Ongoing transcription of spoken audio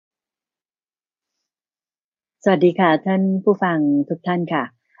สวัสดีค่ะท่านผู้ฟังทุกท่านค่ะ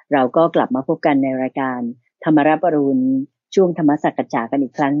เราก็กลับมาพบกันในรายการธรรมรับอรุณช่วงธรรมสักกัจจากันอี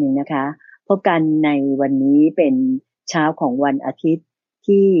กครั้งหนึ่งนะคะพบกันในวันนี้เป็นเช้าของวันอาทิตย์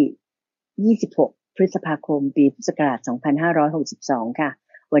ที่26พฤษภาคมปีพุทธศักราช2562ค่ะ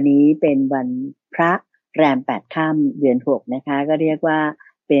วันนี้เป็นวันพระแรม8ค่ำเดือน6นะคะก็เรียกว่า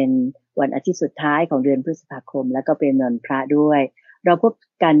เป็นวันอาทิตย์สุดท้ายของเดือนพฤษภาคมแล้วก็เป็นวันพระด้วยเราพบ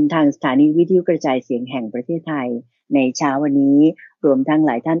กันทางสถานีวิทยุกระจายเสียงแห่งประเทศไทยในเช้าวันนี้รวมทั้งห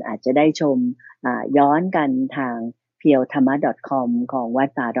ลายท่านอาจจะได้ชมย้อนกันทาง peelthama.com ของวัด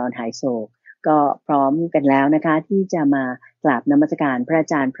ป่าดอนหายโศกก็พร้อมกันแล้วนะคะที่จะมากราบนมัสการพระอา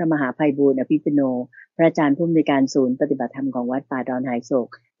จารย์พระมหาไพบูลย์อภิปุโนพระอาจารย์ผู้อำนวยการศูนย์ปฏิบัติธรรมของวัดป่าดอนหายโศก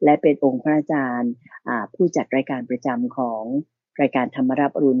และเป็นองค์พระอาจารย์ผู้จัดรายการประจำของรายการธรรมรั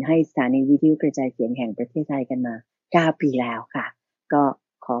บอรุณให้สถานีวิทยุกระจายเสียงแห่งประเทศไทยกันมา9 ปีแล้วค่ะก็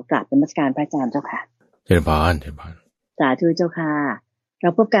ขอกราบนมัสการพระอาจารย์เจ้าค่ะเจริญพรสาธุเจ้าค่ะเรา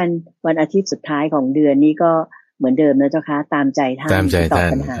พบกันวันอาทิตย์สุดท้ายของเดือนนี้ก็เหมือนเดิมนะเจ้าค่ะตามใจท่านตอบ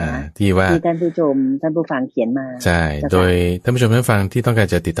ปัญหาที่ท่านผู้ชมท่านผู้ฟังเขียนมาใช่โดยท่านผู้ชมท่านฟังที่ต้องการ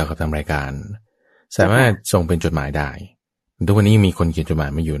จะติดต่อกับทางรายการสามารถส่งเป็นจดหมายได้ทุกวันนี้มีคนเขียนจดหมา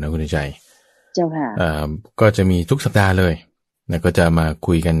ยมาอยู่นะคุณใจเจ้าค่ะก็จะมีทุกสัปดาห์เลยนะก็จะมา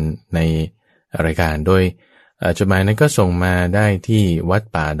คุยกันในรายการโดยจดหมายนั้นก็ส่งมาได้ที่วัด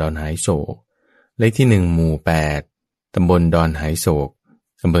ป่าดอนหายโศกเลขที่1หมู่8ตำบลดอนหายโศก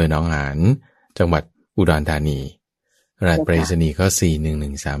อำเภอหนองหานจังหวัดอุดรธานีรหัสไปรษณีย์ก็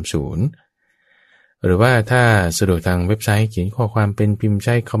41130หรือว่าถ้าสะดวกทางเว็บไซต์เขียนข้อความเป็นพิมพ์ใ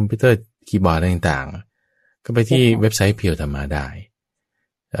ช้คอมพิวเตอร์คีย์บอร์ดต่างๆก็ไปที่เว็บไซต์เพียวธรรมะได้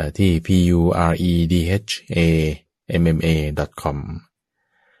ที่ puredhamma.com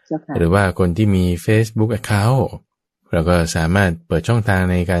หรือว่าคนที่มี Facebook Account เราก็สามารถเปิดช่องทาง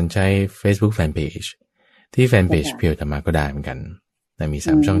ในการใช้ Facebook Fanpage ที่ Fanpage เพียวธรรมะก็ได้เหมือนกันมี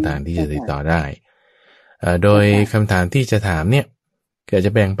3ช่องทางที่จะติดต่อได้โดยคำถามที่จะถามเนี่ยก็จ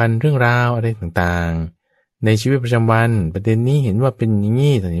ะแบ่งปันเรื่องราวอะไรต่างๆในชีวิตประจำวันประเด็นนี้เห็นว่าเป็นอย่าง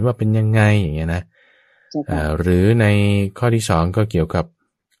นี้แต่เห็นว่าเป็นยังไงอย่างเงี้ยนะหรือในข้อที่2ก็เกี่ยวกับ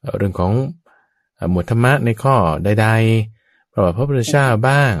เรื่องของหมวดธรรมะในข้อใดๆประวัติพระพุทธเจ้า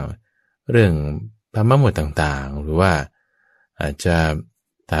บ้างเรื่องธรรมะหมวดต่างๆหรือว่าอาจจะ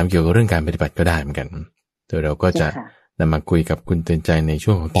ถามเกี่ยวกับเรื่องการปฏิบัติก็ได้เหมือนกันโดยเราก็จะนำมาคุยกับคุณเตือนใจในช่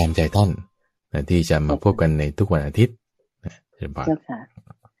วงของตามใจท่านที่จะมาพบกันในทุกวันอาทิตย์เจ้าค่ะ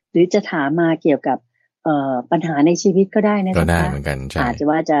หรือจะถามมาเกี่ยวกับปัญหาในชีวิตก็ได้นะก็ได้เหมือนกันอาจจะ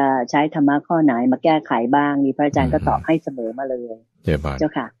ว่าจะใช้ธรรมะข้อไหนมาแก้ไขบ้างนี่พระอาจารย์ก็ตอบให้เสมอมาเลยเจ้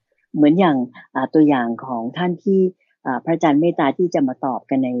าค่ะเหมือนอย่างตัวอย่างของท่านที่พระอาจารย์เมตตาที่จะมาตอบ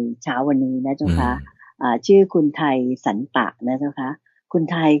กันในเช้าวันนี้นะเจ้าค่ะชื่อคุณไทยสันตะนะเจ้าค่ะคุณ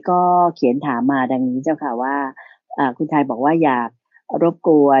ไทยก็เขียนถามมาดังนี้เจ้าค่ะว่าคุณไทยบอกว่าอยากรบก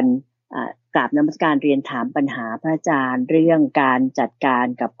วนกราบนมัสการเรียนถามปัญหาพระอาจารย์เรื่องการจัดการ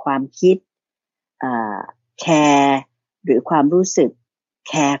กับความคิดแคร์หรือความรู้สึก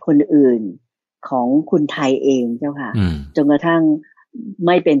แคร์คนอื่นของคุณไทยเองเจ้าค่ะจนกระทั่งไ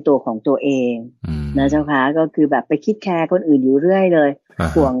ม่เป็นตัวของตัวเองนะเจ้าค่ะก็คือแบบไปคิดแคร์คนอื่นอยู่เรื่อยเลย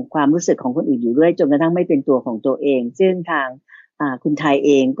ห่วงความรู้สึกของคนอื่นอยู่เรื่อยจนกระทั่งไม่เป็นตัวของตัวเองซึ่งทางคุณไทยเ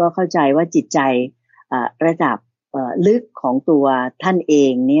องก็เข้าใจว่าจิตใจระดับลึกของตัวท่านเอ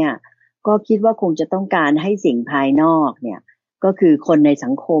งเนี่ยก็คิดว่าคงจะต้องการให้สิ่งภายนอกเนี่ยก็คือคนในสั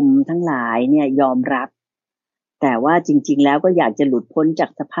งคมทั้งหลายเนี่ยยอมรับแต่ว่าจริงๆแล้วก็อยากจะหลุดพ้นจาก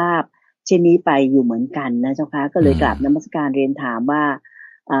สภาพเช่นนี้ไปอยู่เหมือนกันนะเจ้าค่ะก็เลยกราบนมัสการเรียนถามว่า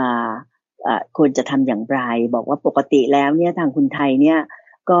ควรจะทำอย่างไรบอกว่าปกติแล้วเนี่ยทางคุณไทยเนี่ย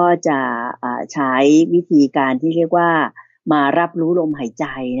ก็จะใช้วิธีการที่เรียกว่ามารับรู้ลมหายใจ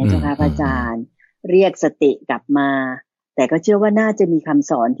นะเจ้าค่ะพระอาจารย์เรียกสติกลับมาแต่ก็เชื่อว่าน่าจะมีคำ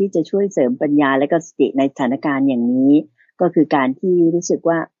สอนที่จะช่วยเสริมปัญญาและก็สติในสถานการณ์อย่างนี้ก็คือการที่รู้สึก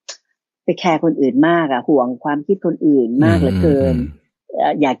ว่าไปแคร์คนอื่นมากห่วงความคิดคนอื่นมากเหลือเกิน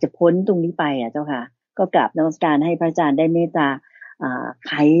อยากจะพ้นตรงนี้ไปเจ้าค่ะก็กราบนมัสการให้พระอาจารย์ได้เมตตาไ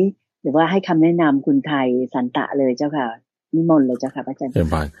ขหรือว่าให้คำแนะนำคุณไทยสันตะเลยเจ้าค่ะนิมนต์เลยเจ้าค่ะพระอาจารย์คือ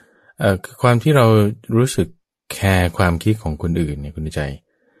ความที่เรารู้สึกแคร์ความคิดของคนอื่นเนี่ยคุณใจ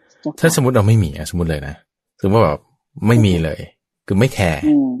ถ้าสมมติเราไม่มีสมมติเลยนะสมมติว่าแบบไม่มีเลยคือไม่แคร์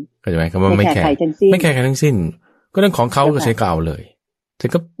เข้าใจไหมคำว่าไม่แคร์ไม่แคร์ใครทั้งสิ้นก็เรื่องของเขาก็ใช้ก็เอาเลยเธอ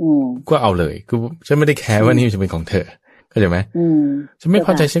ก็เอาเลยคือฉันไม่ได้แคร์ว่านี่จะเป็นของเธอเข้าใจไหมฉันไม่พ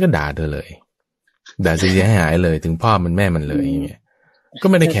อใจฉันก็ด่าเธอเลยด่าเสียหายเลยถึงพ่อมันแม่มันเลยอย่างเงี้ยก็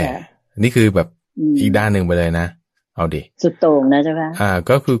ไม่ได้แคร์นี่คือแบบอีกด้านหนึ่งไปเลยนะเอาดิสุดโต่งนะเจ้าค่ะ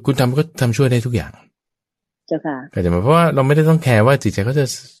ก็คือคุณก็ทำช่วยได้ทุกอย่างเจ้าค่ะเข้าใจไหมเพราะว่าเราไม่ได้ต้องแคร์ว่าจิตใจเขาจะ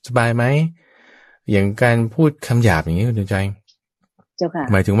สบายไหม อย่างการพูดคำหยาบอย่างนี้คุณใจเจ้าค่ะ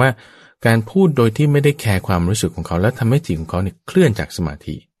หมายถึงว่าการพูดโดยที่ไม่ได้แคร์ความรู้สึกของเขาแล้วทำให้จิตของเขาเนี่ยเคลื่อนจากสมา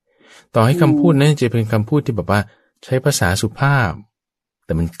ธิต่อให้คำพูดนั้นจะเป็นคำพูดที่แบบว่าใช้ภาษาสุภาพแ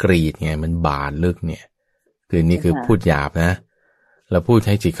ต่มันกรีดไงมันบาดลึกเนี่ยคือนี่คือพูดหยาบนะแล้วพูดใ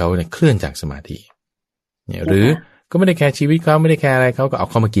ห้จิตเขาเนี่ยเคลื่อนจากสมาธิเนี่ยหรือก็ไม่ได้แคร์ชีวิตเขาไม่ได้แคร์อะไรเขาก็เอา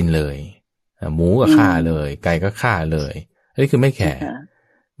เข้ามากินเลยหมูก็ฆ่าเลยไก่ก็ฆ่าเลยอันนี้คือไม่แคร์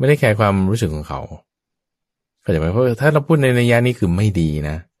ไม่ได้แคร์ความรู้สึกของเขาเข้าใจไหมเพราะถ้าเราพูดในนัยยะนี้คือไม่ดี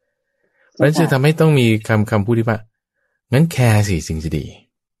นะเพราะฉะนั้นจะทำให้ต้องมีคำพูดที่ว่างั้นแคร์สิสิ่งจะดี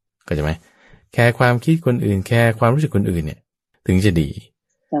เข้าใจไหมแคร์ความคิดคนอื่นแคร์ความรู้สึกคนอื่นเนี่ยถึงจะดี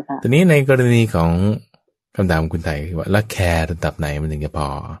ทีนี้ในกรณีของคำถามของคุณไทยคือว่าแล้วแคร์ระดับไหนมันถึงจะพอ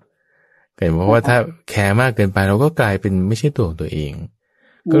เพราะว่าถ้าแคร์มากเกินไปเราก็กลายเป็นไม่ใช่ตัวของตัวเอง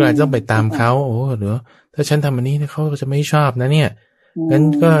ก็อาจจะต้องไปตามเขาโอ้หรือถ้าฉันทำอันนี้เขาจะไม่ชอบนะเนี่ยงั้น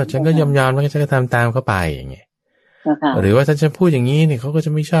ก็ฉันก็ยอมแล้วฉันก็ทำตามเขาไปอย่างเงี้ยหรือว่าถ้าฉันพูดอย่างนี้เนี่ยเขาก็จ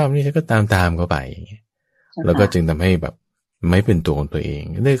ะไม่ชอบนี่ฉันก็ตามเขาไปอย่างเงี้ยแล้วก็จึงทำให้แบบไม่เป็นตัวของตัวเอง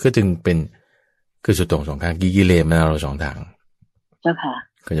นี่ก็จึงเป็นคือสุดตรงสองทางกิเลสมันเราสองทางเจ้าค่ะ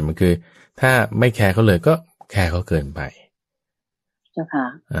ก็จะมันคือถ้าไม่แคร์เขาเลยก็แคร์เขาเกินไปเจ้าค่ะ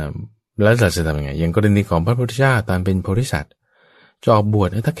แล้วเราจะทำยังไงอย่างกรณีของพระพุทธเจ้าตอนเป็นโพธิสัตว์จะออกบวช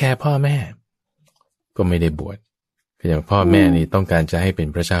ถ้าแคร์พ่อแม่ก็ไม่ได้บวชคืออย่างพ่อแม่นี่ต้องการจะให้เป็น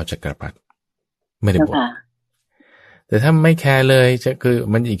พระเจ้าจักรพรรดิไม่ได้บวชแต่ถ้าไม่แคร์เลยจะคือ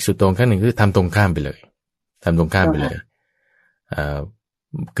มันอีกสุดตรงข้างหนึ่งคือทำตรงข้ามไปเลยทำตรงข้ามไปเลย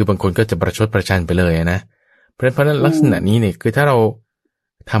คือบางคนก็จะประชดประชันไปเลยนะเพราะฉะนั้นลักษณะนี้เนี่ยคือถ้าเรา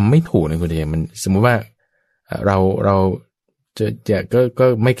ทำไม่ถูกนะคุณเดียมันสมมุติว่าเราจะก็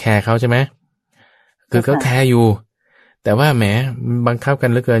ไม่แคร์เขาใช่ไหมคือก็แคร์อยู่แต่ว่าแหมบังคับกั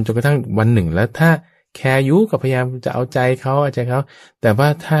นเหลือเกินจนกระทั่งวันหนึ่งแล้วถ้าแคร์อยู่ก็พยายามจะเอาใจเขาแต่ว่า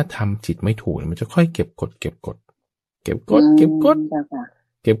ถ้าทำจิตไม่ถูกมันจะค่อยเก็บกด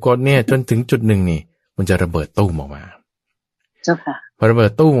เนี่ยจนถึงจุดหนึ่งนี่มันจะระเบิดตู้มออกมาเจ้าค่ะพอระเบิ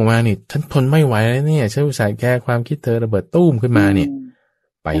ดตู้มออกมานี่ฉันทนไม่ไหวแล้วเนี่ยฉันอุตส่าห์แคร์ความคิดเธอระเบิดตู้มขึ้นมาเนี่ย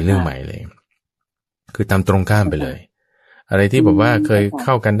ไปเรื่องใหม่เลยคือทำตรงข้ามไปเลยอะไรที่แบบว่าเคยเ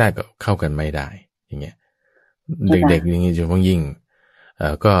ข้ากันได้ก็เข้ากันไม่ได้อย่างเงี้ยเด็กๆอย่างงี้จะยิ่ง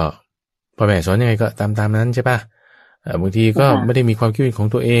ก็พ่อแม่สอนยังไงก็ตามนั้นใช่ป่ะบางทีก็ไม่ได้มีความคิดของ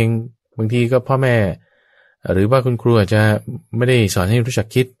ตัวเองบางทีก็พ่อแม่หรือว่าคุณครูอาจจะไม่ได้สอนให้รู้จัก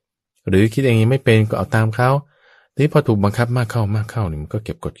คิดหรือคิดเองยังไม่เป็นก็เอาตามเขาที่พอถูกบังคับมากเข้านี่มันก็เ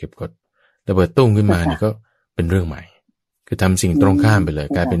ก็บกดระเบิดตุ้มขึ้นมานี่ก็เป็นเรื่องใหม่คือทำสิ่งตรงข้ามไปเลย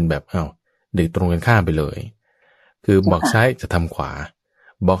กลายเป็นแบบเด็กตรงกันข้ามไปเลยคือบอกซ้ายจะทำขวา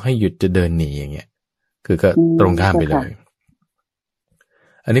บอกให้หยุดจะเดินหนีอย่างเงี้ยคือก็ตรงข้ามไปเลย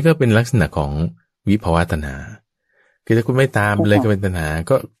อันนี้ก็เป็นลักษณะของวิภวตัณหาคือถ้าคุณไม่ตามเลยก็เป็นตัณหา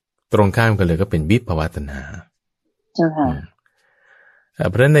ก็ตรงข้ามกันเลยก็เป็นวิภวตัณหาเจ้าค่ะ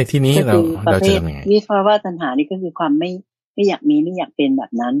เพราะฉะนั้นในที่นี้เราจะทำยังไงวิภวตัณหานี่ก็คือความไม่อยากมีไม่อยากเป็นแบ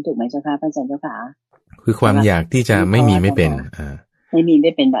บนั้นถูกไหมเจ้าค่ะพระอาจารย์เจ้าค่ะคือความอยากที่จะไม่มีไม่เป็นไม่มีไ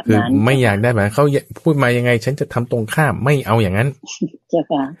ม่เป็นแบบนั้นคือไม่อยากได้แบบเขาพูดมายังไงฉันจะทำตรงข้ามไม่เอาอย่างนั้นเจ้า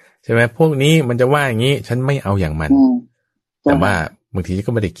ค่ะใช่ไหมพวกนี้มันจะว่าอย่างนี้ฉันไม่เอาอย่างมันแต่ว่าบางทีก็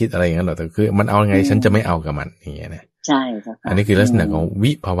ไม่ได้คิดอะไรอย่างนั้นหรอกแต่คือมันเอาไงฉันจะไม่เอากับมันอย่างเงี้ยนะใช่เจ้าค่ะอันนี้คือลักษณะของ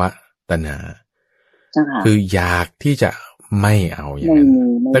วิภวตัณหาคืออยากที่จะไม่เอาอย่างนั้น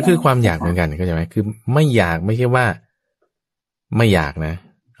แต่คือความอยากเหมือนกันเข้าใจไหมคือไม่อยากไม่ใช่ว่าไม่อยากนะ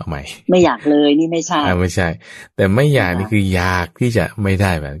เอาใหม่ไม่อยากเลยนี่ไม่ใช่ไม่ใช่แต่ไม่อยากนี่คืออยากที่จะไม่ไ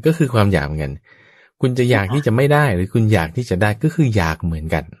ด้แบบก็คือความอยากเหมือนกันคุณจะอยากที่จะไม่ได้หรือคุณอยากที่จะได้ก็คืออยากเหมือน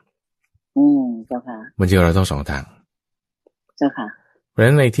กันเจ้าค่ะมันจริงเราต้องสองทางเจ้าค่ะเพราะฉะ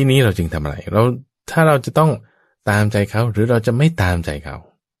นั้นในที่นี้เราจึงทำอะไรถ้าเราจะต้องตามใจเขาหรือเราจะไม่ตามใจเขา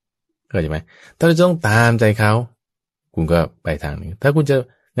เข้าใจไหมถ้าเราต้องตามใจเขาคุณก็ไปทางนึงถ้าคุณจะ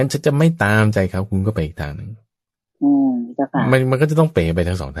งั้นฉันจะไม่ตามใจเขาคุณก็ไปอีกทางนึงมันก็จะต้องเป๋ไป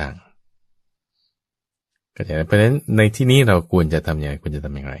ทั้งสองทางเข้าใจไหมเพราะฉะนั้นในที่นี้เราควรจะทำยังไงควรจะท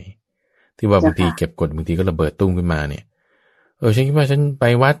ำอย่างไรที่ว่าบางทีเก็บกดบางทีก็ระเบิดตุ้มขึ้นมาเนี่ยฉันคิดว่าฉันไป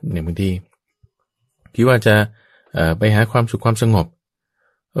วัดเนี่ยบางทีคิดว่าจะไปหาความสุขความสงบ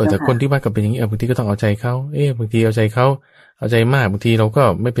แต่คนที่วัดก็เป็นอย่างนี้บางทีก็ต้องเอาใจเขาบางทีเอาใจเขาเอาใจมากบางทีเราก็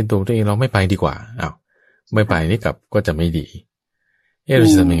ไม่เป็นตัวตัวเองเราไม่ไปดีกว่าไม่ไปนี่กับก็จะไม่ดีเรา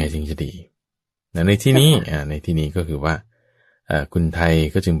จะทำยังไงจึงจะดีในที่นี้ในที่นี้ก็คือว่าคุณไทย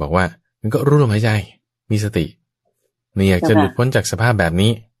ก็จึงบอกว่ามันก็รู้ลมหายใจมีสตินี่อยากจะหลุดพ้นจากสภาพแบบ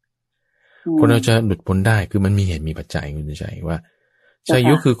นี้คนเราจะหลุดพ้นได้คือมันมีเหตุมีปัจจัยคุณใจว่าชา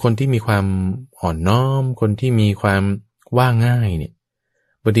ยุคือคนที่มีความอ่อนน้อมคนที่มีความว่าง่ายเนี่ย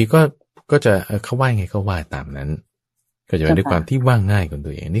บางทีก็จะเขาว่าไงก็ว่าตามนั้นก็จะเป็นด้วยความที่ว่าง่ายของตั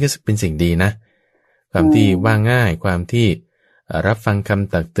วเองนี่ก็เป็นสิ่งดีนะ ความที่ว่าง่ายความที่รับฟังค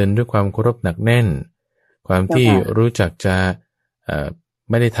ำตักเตือนด้วยความเคารพหนักแน่นความที่รู้จักจะ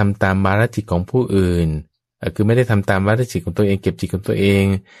ไม่ได้ทำตามวาระจิตของผู้อื่นคือไม่ได้ทำตามวาระจิตของตัวเองเก็บจิตของตัวเอง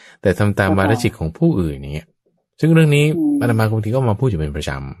แต่ทำตามวาระจิตของผู้อื่นอย่างเงี้ยซึ่งเรื่องนี้อาตมาบางทีก็มาพูดอยู่เป็นประ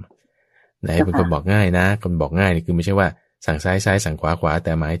จำนะเป็นคนบอกง่ายนะคนบอกง่ายนี่คือไม่ใช่ว่าสั่งซ้ายซ้ายสั่งขวาขวาแ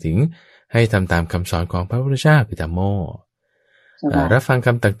ต่หมายถึงให้ทำตามคำสอนของพระพุทธเจ้าคือธัมโมรับฟังค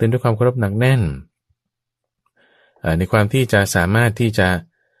ำตักเตือนด้วยความเคารพหนักแน่นในความที่จะสามารถที่จะ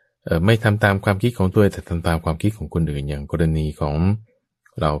ไม่ทำตามความคิดของตัวแต่ทำตามความคิดของคนอื่นอย่างกรณีของ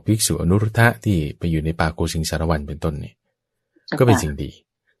เราภิกษุอนุรุทธะที่ไปอยู่ในป่าโกสิงสารวันเป็นต้นนี่ก็เป็นสิ่งดี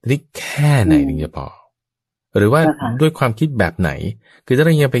ทีนี้แค่ไหนถึงจะพอหรือว่าด้วยความคิดแบบไหนคือถ้าเร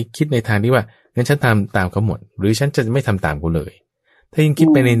ายังไปคิดในทางที่ว่างั้นฉันทำตามเขาหมดหรือฉันจะไม่ทำตามกูเลยถ้ายังคิด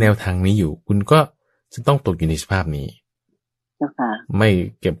ไปในแนวทางนี้อยู่คุณก็จะต้องตกอยู่ในสภาพนี้ไม่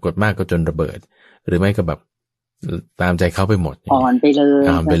เก็บกดมากก็จนระเบิดหรือไม่ก็แบบตามใจเขาไปหมดอ่อนไปเลย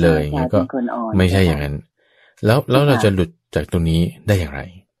อ่อนไปเลยอย่างนี้ก็ไม่ใช่อย่างนั้นแล้วเราจะหลุดจากตรงนี้ได้อย่างไร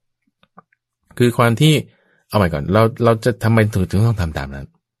คือความที่เอาใหม่ก่อนเราจะทำไมถึงต้องทำตามนั้น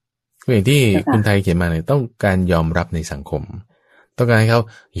คืออย่างที่คุณไทยเขียนมาเนี่ยต้องการยอมรับในสังคมต้องการให้เขา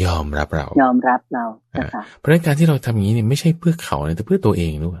ยอมรับเราเพราะฉะนั้นการที่เราทำอย่างนี้เนี่ยไม่ใช่เพื่อเขาแต่เพื่อตัวเอ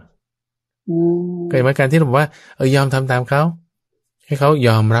งด้วยก็อย่างการที่เราบอกว่ายอมทำตามเขาให้เขาย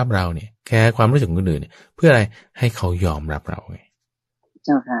อมรับเราเนี่ยแค่ความรู้สึกของคนอื่นเนี่ยเพื่ออะไรให้เขายอมรับเราไงเ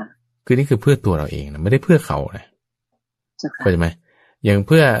จ้าค่ะคือนี่คือเพื่อตัวเราเองนะไม่ได้เพื่อเขานะเข้าใจไหมอย่างเ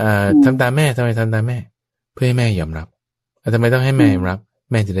พื่อทำตามแม่ทำไมทำตามแม่เพื่อให้แม่ยอมรับทำไมต้องให้แม่ยอมรับ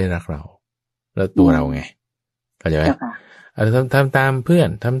แม่จะได้รักเราแล้วตัวเราไงเข้าใจไหมทำตามเพื่อน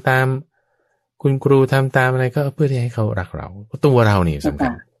ทำตามคุณครูทำตามอะไรก็เพื่อที่ให้เขารักเราเพราะตัวเรานี่สำคั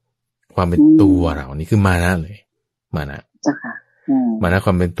ญความเป็นตัวเรานี่คือมานะเลยมานะมานะค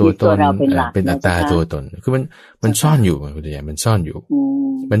วามเป็นตัวตนเป็นอัตตาตัวตนคือมันซ่อนอยู่คุณใหญ่มันซ่อนอยู่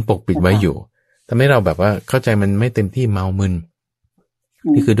มันปกปิดไว้อยู่ทำให้เราแบบว่าเข้าใจมันไม่เต็มที่เมามึน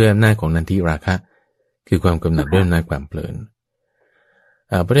นี่คือด้วยอำนาจของนันทิราคะคือความกำหนัดด้วยอำนาจความเพลิน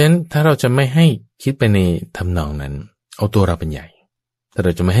เพราะฉะนั้นถ้าเราจะไม่ให้คิดไปในทำนองนั้นเอาตัวเราเป็นใหญ่ถ้าเร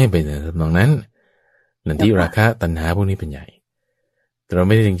าจะไม่ให้ไปในทำนองนั้นนันทิราคะตัณหาพวกนี้เป็นใหญ่แต่เราไ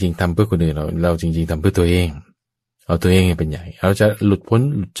ม่ได้จริงๆทำเพื่อคนอื่นเราจริงๆทำเพื่อตัวเองเอาตัวเองเป็นใหญ่เราจะหลุดพ้น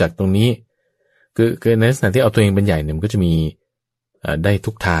จากตรงนี้คือในลักษณะที่เอาตัวเองเป็นใหญ่เนี่ยมันก็จะมีได้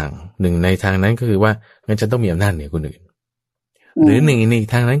ทุกทางหนึ่งในทางนั้นก็คือว่างั้นฉันต้องมีอำนาจเหนือคนอื่นหรือหนึ่งใน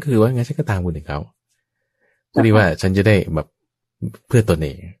ทางนั้นคือว่างั้นฉันก็ตามคนอื่นเขาก็ดีว่าฉันจะได้แบบเพื่อตนเอ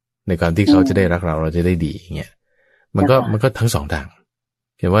งในความที่เขาจะได้รักเราจะได้ดีอย่างเงี้ยมันก็ทั้งสองทาง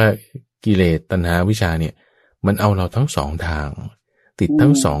เห็นว่ากิเลสตัณหาวิชาเนี่ยมันเอาเราทั้งสองทางติดทั้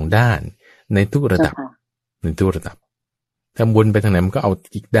งสองด้านในทุกระดับถ้าวนไปทางไหนมันก็เอา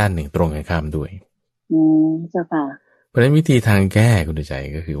อีกด้านหนึ่งตรงกันข้ามด้วยเจ้าค่ะเพราะฉะนั้นวิธีทางแก้คุณใจ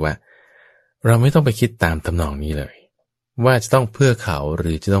ก็คือว่าเราไม่ต้องไปคิดตามทำนองนี้เลยว่าจะต้องเพื่อเขาห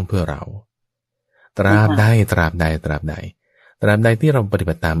รือจะต้องเพื่อเราตราบใดที่เราปฏิ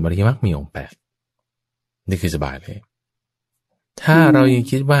บัติตามอริยมรรคมีองค์ 8นี่คือสบายเลยถ้าเรายัง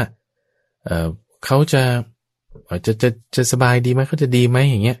คิดว่าเขาจะสบายดีไหมเขาจะดีไหม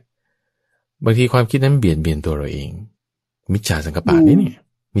อย่างเงี้ยบางทีความคิดนั้นเบียดเบียนตัวเราเองมิจฉาสังกัปปะนี่เนี่ย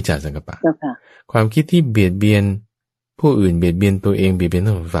มิจฉาสังกัปปะความคิดที่เบียดเบียนผู้อื่นเบียดเบียนตัวเองเบียดเบียน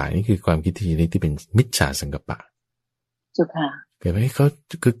ทั้งสองฝ่ายนี่คือความคิดที่เป็นมิจฉาสังกัปปะเกิดให้เขา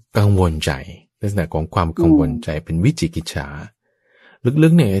คือกังวลใจลักษณะของความกังวลใจเป็นวิจิกิจฉาลึ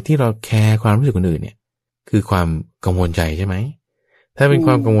กๆเนี่ยที่เราแคร์ความรู้สึกคนอื่นเนี่ยคือความกังวลใจใช่ไหมถ้าเป็นค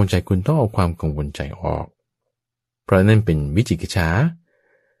วามกังวลใจคุณต้องเอาความกังวลใจออกเพราะนั่นเป็นวิจิกิจฉา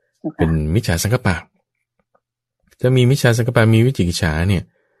เป็นมิจฉาสังกัปปะถ้ามีมิจฉาสังกัปปะมีวิจิกิจฉาเนี่ย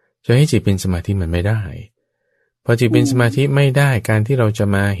จะให้จิตเป็นสมาธิมันไม่ได้พอจิตเป็นสมาธิไม่ได้การที่เราจะ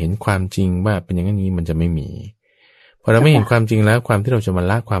มาเห็นความจริงว่าเป็นอย่างนี้มันจะไม่มีพอเราไม่เห็นความจริงแล้วความที่เราจะมา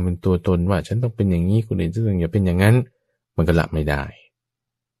ละความเป็นตัวตนว่าฉันต้องเป็นอย่างนี้คนอื่นต้องอย่าเป็นอย่างนั้นมันก็ละไม่ได้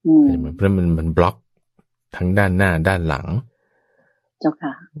เพราะมันบล็อกทั้งด้านหน้าด้านหลังเจ้าค่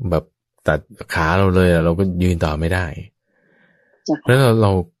ะแบบตัดขาเราเลยเราก็ยืนต่อไม่ได้แล้วเร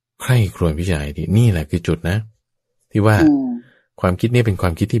าใคร่ครวญพิจารณาดีนี่แหละคือจุดนะที่ว่าความคิดนี้เป็นควา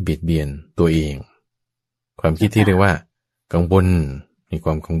มคิดที่เบียดเบียนตัวเองความคิดที่เรียกว่ากังวลมีคว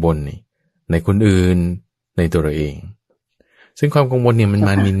ามกังวลในคนอื่นในตัวเราเองซึ่งความกังวลเนี่ยมันม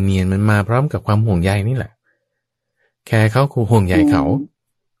าเนียนๆมันมาพร้อมกับความห่วงใยนี่แหละแค่เขาห่วงใยเขา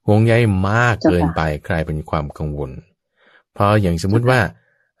ห่วงใยมากเกินไปกลายเป็นความกังวลพออย่างสมมุติว่า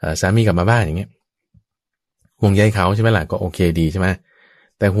สามีกลับมาบ้านอย่างเงี้ยห่วงใยเขาใช่ไหมล่ะก็โอเคดีใช่ไหม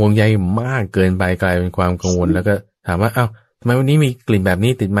แต่ห่วงใยมากเกินไปกลายเป็นความกังวลแล้วก็ถามว่าอ้าวทำไมวันนี้มีกลิ่นแบบ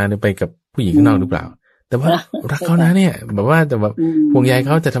นี้ติดมาไปกับผู้หญิงข้างนอกหรือเปล่า แต่ว่ารักเขานะเนี่ยแบบว่าแต่แบบห่วงใยเข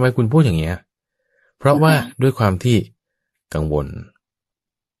าแต่ทำไมคุณพูดอย่างเงี้ยเพราะว่าด้วยความที่กังวล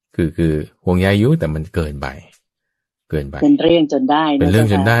คือห่วงใยอยู่แต่มันเกินไปเป็นเรื่องจนได้เป็นเรื่อง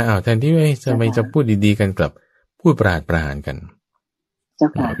จนได้แทนที่ทำไมจะพูดดีๆกันกลับพูดประหารกัน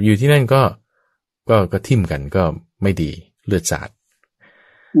อยู่ที่นั่นก็ทิ่มกันก็ไม่ดีเลือดสาด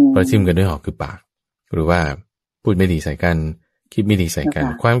เพราะทิ่มกันด้วยหอกคือปากหรือว่าพูดไม่ดีใส่กันคิดไม่ดีใส่กัน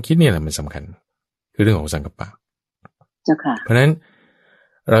ความคิดเนี่ยแหละมันสำคัญคือเรื่องของสังกัปปะเพราะฉะนั้น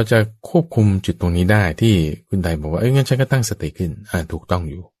เราจะควบคุมจุดตรงนี้ได้ที่คุณไตบอกว่างั้นฉันก็ตั้งสติขึ้นถูกต้อง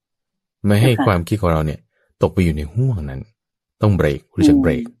อยู่ไม่ให้ความคิดของเราเนี่ยตกไปอยู่ในห่วงนั้นต้องเบรกรู้จักเบ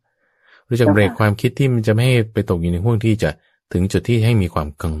รกความคิดที่มันจะไม่ให้ไปตกอยู่ในห่วงที่จะถึงจุดที่ให้มีความ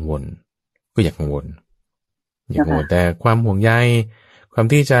กังวลก็อย่ากังวลแต่ความห่วงใยความ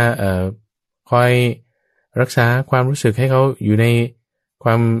ที่จะคอยรักษาความรู้สึกให้เขาอยู่ในคว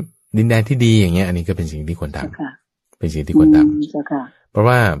ามดินแดนที่ดีอย่างเงี้ยอันนี้ก็เป็นสิ่งที่ควรทำเป็นสิ่งที่ควรทำเพราะ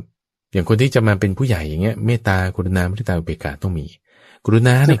ว่าอย่างคนที่จะมาเป็นผู้ใหญ่อย่างเงี้ยเมตตากรุณามุทิตาอุเบกขาต้องมีกรุณ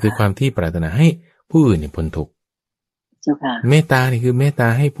าเนี่ยคือความที่ปรารถนาให้ผู้อื่นเนี่ยพ้นทุกข์เมตตานี่คือเมตตา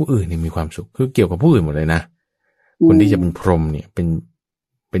ให้ผู้อื่นเนี่ยมีความสุขคือเกี่ยวกับผู้อื่นหมดเลยนะคนที่จะเป็นพรหมเนี่ยเ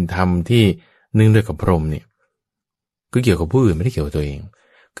ป็นธรรมที่เนื่องด้วยกับพรหมเนี่ยก็เกี่ยวกับผู้อื่นไม่ได้เกี่ยวกับตัวเอง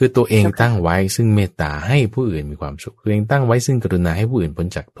คือตัวเองตั้งไว้ซึ่งเมตตาให้ผู้อื่นมีความสุขตัวเองตั้งไว้ซึ่งกรุณาให้ผู้อื่นพ้น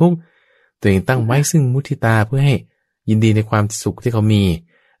จากทุกข์ตัวเองตั้งไว้ซึ่งมุทิตาเพื่อให้ยินดีในความสุขที่เขามี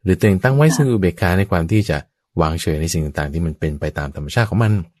หรือตัวเองตั้งไว้ซึ่งอุเบกขาในความที่จะวางเฉยในสิ่งต่างๆที่มันเป็นไปตามธรรมชาติของมั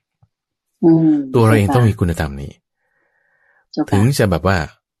นตัวเราเองต้องมีคุณธรรมนี้ถึงจะแบบว่า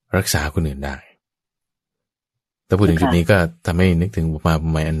รักษาคนอื่นได้แต่พูดถึงจุดนี้ก็ทำให้นึกถึงอุป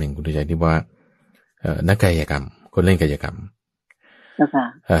มาอันหนึ่งคุณใจที่ว่านักกายกรรมคนเล่นกายกรรม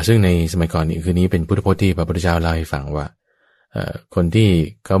ซึ่งในสมัยก่อนคือนี้เป็นพุทธพจน์ที่พระพุทธเจ้าเล่าให้ฟังว่าคนที่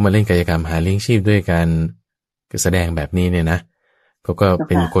เขามาเล่นกายกรรมหาเลี้ยงชีพด้วยการแสดงแบบนี้เนี่ยนะเขาก็เ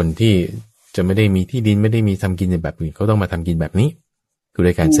ป็นคนที่จะไม่ได้มีที่ดินไม่ได้มีทำกินแบบอื่นเขาต้องมาทำกินแบบนี้คือ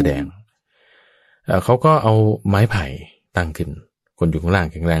ด้วยการแสดงเขาก็เอาไม้ไผ่ตั้งขึ้นคนอยู่ข้างล่าง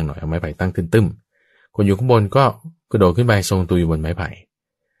แข็งแรงหน่อยเอาไม้ไผ่ตั้งขึ้นตึ้มคนอยู่ข้างบนก็กระโดดขึ้นไปทรงตัวอยู่บนไม้ไผ่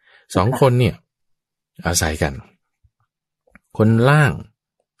สองคนเนี่ยอาศัยกันคนล่าง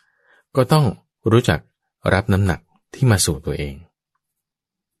ก็ต้องรู้จักรับน้ำหนักที่มาสู่ตัวเอง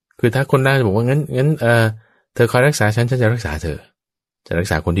คือถ้าคนล่างจะบอกว่างั้นเธอคอยรักษาฉันจะรักษาเธอจะรัก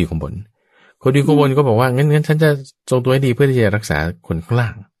ษาคนที่อยู่ข้างบนคนที่อยู่ข้างบนก็บอกว่างั้นฉันจะทรงตัวให้ดีเพื่อที่จะรักษาคนข้างล่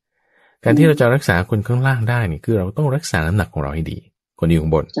างการที่เราจะรักษาคนข้างล่างได้นี่คือเราต้องรักษาน้ำหนักของเราให้ดีคนที่อยู่ข้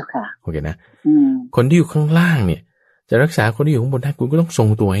างบนโอเคนะคนที่อยู่ข้างล่างเนี่ยจะรักษาคนที่อยู่ข้างบนได้คุณก็ต้องทรง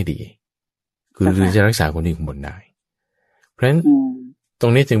ตัวให้ดีคือหรือจะรักษาคนที่อยู่ข้างบนได้เพราะฉะนั้นตร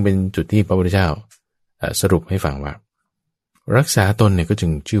งนี้จึงเป็นจุดที่พระพุทธเจ้าสรุปให้ฟังว่ารักษาตนเนี่ยก็จึ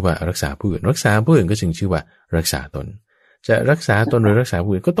งชื่อว่ารักษาผู้อื่นรักษาผู้อื่นก็จึงชื่อว่ารักษาตนจะรักษาตนหรือรักษา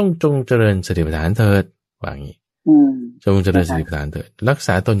ผู้อื่นก็ต้องจงเจริญสติปัฏฐานเถิดว่างี้จงเจริญสติปัฏฐานเถิดรักษ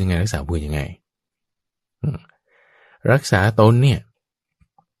าตนยังไงรักษาผู้อื่นยังไงรักษาตนเนี่ย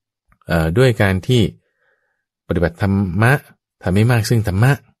ด้วยการที่ปฏิบัติธรรมะทำให้มากซึ่งธรรม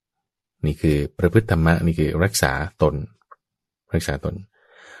ะนี่คือประพฤติธรรมะนี่คือรักษาตน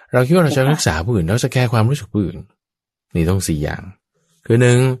เราคิดว่าเราจะรักษาผู้อื่นเราจะแคร์ความรู้สึกผู้อื่นนี่ต้อง4อย่างคือ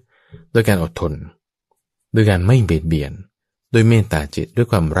1ด้วยการอดทนด้วยการไม่เบียดเบียนด้วยเมตตาจิตด้วย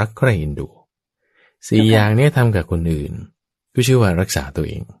ความรักใคร่เอ็นดู4อย่างนี้ทำกับคนอื่นก็ชื่อว่ารักษาตัว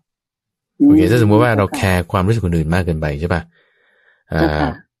เองโอเคถ้าสมมติว่าเราแคร์ความรู้สึกคนอื่นมากเกินไปใช่ป่ะ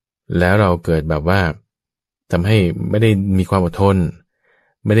แล้วเราเกิดแบบว่าทำให้ไม่ได้มีความอดทน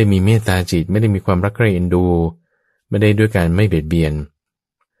ไม่ได้มีเมตตาจิตไม่ได้มีความรักใคร่เอ็นดูไม่ได้ด้วยการไม่เบียดเบียน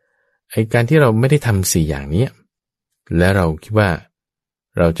ไอ้การที่เราไม่ได้ทำ4อย่างนี้แล้วเราคิดว่า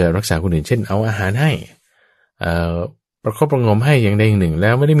เราจะรักษาคนอื่นเช่นเอาอาหารให้ประคบประงมให้อย่างใดอย่างหนึ่งแล้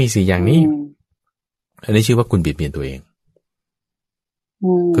วไม่ได้มี4อย่างนี้อันนี้ชื่อว่าคุณเบียดเบียนตัวเอง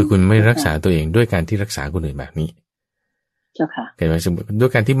คือคุณไม่รักษาตัวเองด้วยการที่รักษาคนอื่นแบบนี้เจ้าค่ะเห็นไหมสมมติด้ว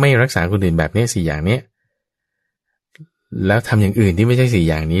ยการที่ไม่รักษาคนอื่นแบบนี้4อย่างนี้แล้วทำอย่างอื่นที่ไม่ใช่4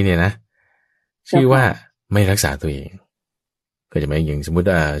อย่างนี้เนี่ยนะชื่อว่าไม่รักษาตัวเองก็จะไม่อย่างสมมติ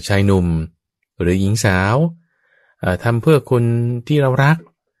ชายหนุ่มหรือหญิงสาวทำเพื่อคนที่เรารัก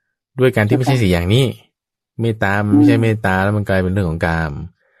ด้วยการที่ไม่ใช่4อย่างนี้เมตตาไม่ใช่เมตตาแล้วมันกลายเป็นเรื่องของกาม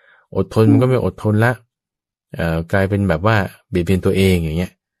อดทนมันก็ไม่อดทนละกลายเป็นแบบว่าเบียดเบียนตัวเองอย่างเงี้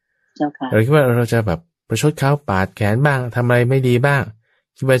ยเราคิดว่าเราจะแบบประชดเขาปาดแขนบ้างทำอะไรไม่ดีบ้าง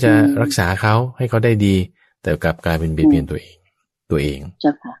คิดว่าจะรักษาเขาให้เขาได้ดีแต่กลับกลายเป็นเบียดเบียนตัวเอง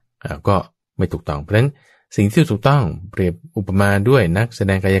ก็ไม่ถูกต้องเพราะฉะนั้นสิ่งที่ถูกต้องเปรียบอุปมาด้วยนักแส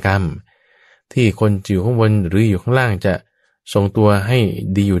ดงกายกรรมที่คนอยู่ข้างบนหรืออยู่ข้างล่างจะทรงตัวให้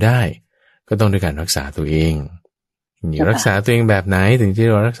ดีอยู่ได้ ก็ต้องด้วยการรักษาตัวเองนี่รักษาตัวเองแบบไหนถึงที่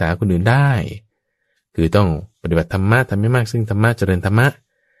เรารักษาคนอื่นได้คือต้องปฏิบัติธรรมะทำให้มากซึ่งธรรมะเจริญธรรมะ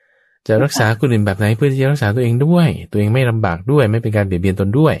จะรักษาคนอื่นแบบไหนเพื่อที่จะรักษาตัวเองด้วยตัวเองไม่ลำบากด้วยไม่เป็นการเบียดเบียนตน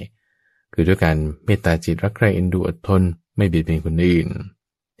ด้วยคือด้วยการเมตตาจิตรักใคร่เอ็นดูอดทนไม่เบียดเบียนคนอื่น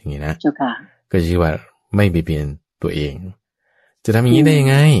อย่างนี้นะก็ชื่อว่าไม่เบียดเบียนตัวเองจะทำอย่างนี้ได้ยัง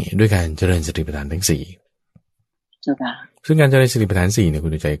ไงด้วยการเจริญสติปัฏฐานทั้งสี่ซึ่งการเจริญสติปัฏฐานสี่เนี่ยคุ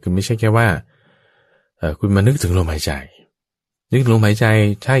ณใจคือไม่ใช่แค่ว่าคุณมานึกถึงลมหายใจนึกถึงลมหายใจ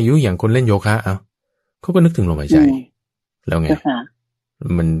ใช่ยุอย่างคนเล่นโยคะเขาก็นึกถึงลมหายใจแล้วไง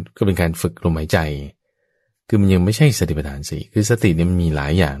มันก็เป็นการฝึกลมหายใจคือมันยังไม่ใช่สติปัฏฐานสี่คือสติเนี่ยมันมีหลา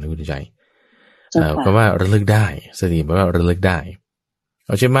ยอย่างนะคุณใจเพราะว่าระลึกได้สติแปลว่าระลึกได้เ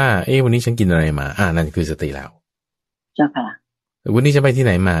อาเช่นว่าวันนี้ฉันกินอะไรมานั่นคือสติแล้วเจ้าค่ะวันนี้จะไปที่ไห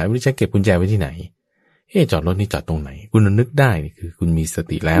นมาวันนี้ฉันเก็บกุญแจไว้ที่ไหนจอดรถนี่จอดตรงไหนคุณนึกได้นี่คือคุณมีส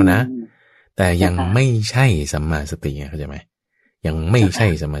ติแล้วนะแต่ยังไม่ใช่สัมมาสติเข้าใจไหมยังไม่ใช่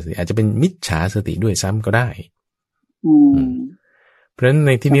สัมมาสติอาจจะเป็นมิจฉาสติด้วยซ้ำก็ได้เพราะฉะนั้นใ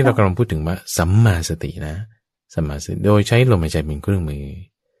นที่นี้เรากำลังพูดถึงว่าสัมมาสตินะสัมมาสติโดยใช้ลมหายใจเป็นเครื่องมือ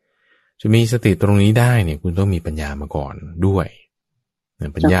จะมีสติตรงนี้ได้เนี่ยคุณต้องมีปัญญามาก่อนด้วย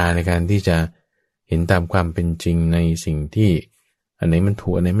ปัญญาในการที่จะเห็นตามความเป็นจริงในสิ่งที่อันไหนมันถู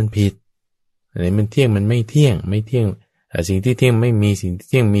กอันไหนมันผิดอันไหนมันเที่ยงมันไม่เที่ยงสิ่งที่เที่ยงไม่มีสิ่งที่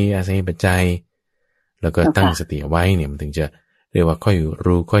เที่ยงมีอาศัยปัจจัยแล้วก็ตั้งสติไว้เนี่ยมันถึงจะเรียกว่าค่อย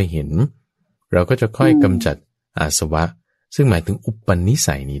รู้ค่อยเห็นเราก็จะค่อยกำจัดอาสวะซึ่งหมายถึงอุปนิ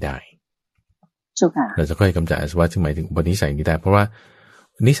สัยนี้ได้เราจะค่อยกำจัดอาสวะซึ่งหมายถึงอุปนิสัยนี้ได้เพราะว่า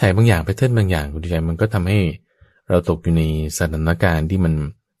นิสัยบางอย่างแพทเทิร์นบางอย่างคุณใจมันก็ทำให้เราตกอยู่ในสถานการณ์ที่มัน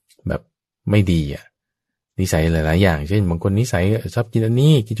แบบไม่ดีนิสัยหลายๆอย่างเช่นบางคนนิสัยชอบกินอัน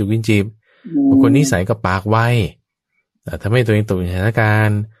นี้กินจุกกินจีบบางคนนิสัยก็ปากไวทำให้ตัวเองตกในสถานการ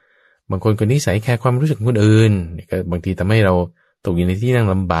ณ์บางคนก็นิสัยแคร์ความรู้สึกคนอื่นก็บางทีทำให้เราตกอยู่ในที่นั่ง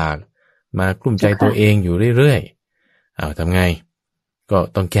ลำบากมากลุ้มใจตัวเองอยู่เรื่อยๆทำไงก็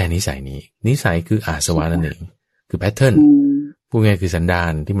ต้องแก้นิสัยนี้นิสัยคืออาสวะนั่นเองคือแพทเทิร์นพูดง่ายคือสันดา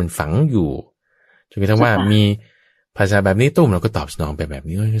นที่มันฝังอยู่จนกระทั่งว่ามีภาษาแบบนี้ตุ้มเราก็ตอบสนองไปแบบ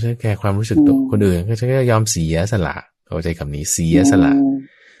นี้ก็จะแก้ความรู้สึกตัวคนอื่นก็จะยอมเสียสละเขาใช้คำนี้เสียสละ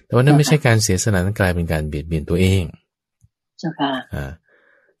แต่ว่านั่นไม่ใช่การเสียสละนั้นกลายเป็นการเบียดเบียนตัวเอง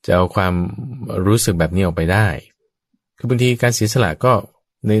จะเอาความรู้สึกแบบนี้ออกไปได้คือบางทีการเสียสละก็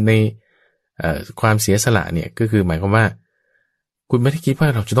ในความเสียสละเนี่ยก็คือหมายความว่าคุณไม่ได้คิดว่า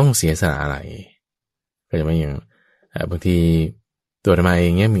เราจะต้องเสียสละอะไรก็จะไม่อย่างบางทีตัวทำไมอ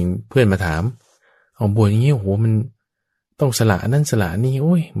ย่างเงี้ยมีเพื่อนมาถามเอาบวชอย่างเงี้ยโหมันต้องสละนั่นสละนี่โ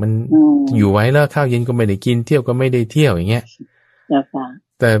อ้ยมันอยู่ไว้แล้วข้าวเย็นก็ไม่ได้กินเที่ยวก็ไม่ได้เที่ยวอย่างเงี้ย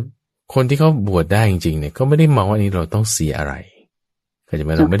แต่คนที่เขาบวชได้จริงๆเนี่ยเขาไม่ได้มองว่านี้เราต้องเสียอะไรก็จะไ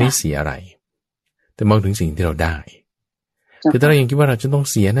ม่เราไม่ได้เสียอะไรแต่มองถึงสิ่งที่เราได้คือถ้าเรายังคิดว่าเราจะต้อง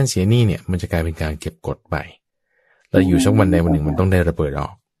เสียนั่นเสียนี่เนี่ยมันจะกลายเป็นการเก็บกดไปแล้วอยู่สักวันใดวันหนึ่งมันต้องได้ระเบิดออ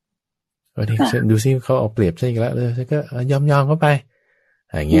กนี่ดูซิเขาเอาเปรียบใช่อีกแล้วฉันก็ยอมเข้าไป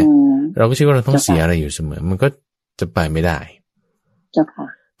อย่างเงี้ยเราก็คิดว่าเราต้องเสียอะไรอยู่เสมอมันก็จะไปไม่ได้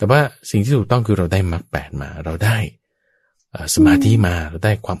แต่ว่าสิ่งที่ถูกต้องคือเราได้มรรคแปดมาเราได้สมาธิมาเราไ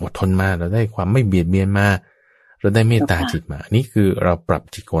ด้ความอดทนมาเราได้ความไม่เบียดเบียนมาเราได้เมตตาจิตมานี่คือเราปรับ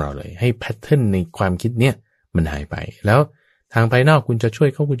จิตของเราเลยให้แพทเทิร์นในความคิดเนี้ยมันหายไปแล้วทางภายนอกคุณจะช่วย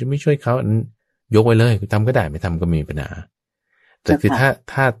เขาคุณจะไม่ช่วยเขายกไว้เลยคุณทำก็ได้ไม่ทำก็มีปัญหาแต่คือ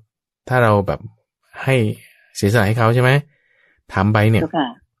ถ้าเราแบบให้เสียสละให้เขาใช่ไหมทำไปเนี่ย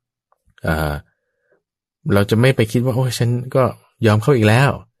เราจะไม่ไปคิดว่าโอ้ฉันก็ยอมเข้าอีกแล้ว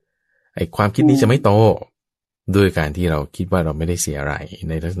ไอ้ความคิดนี้จะไม่โตด้วยการที่เราคิดว่าเราไม่ได้เสียอะไร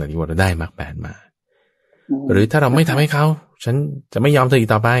ในลักษณะที่ว่าเราได้มรรคแปดมาหรือถ้าเราไม่ทำให้เขาฉันจะไม่ยอมเธออีก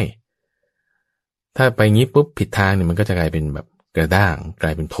ต่อไปถ้าไปงี้ปุ๊บผิดทางเนี่ยมันก็จะกลายเป็นแบบกระด้างกล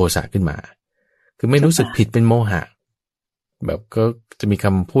ายเป็นโทสะขึ้นมาคือไม่รู้สึกผิดเป็นโมหะแบบก็จะมีค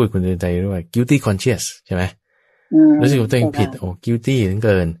ำพูดคนใจด้วย guilty conscious ใช่ไหมรู้สึกว่าตัวเองผิดโอ้ guilty ถึงเ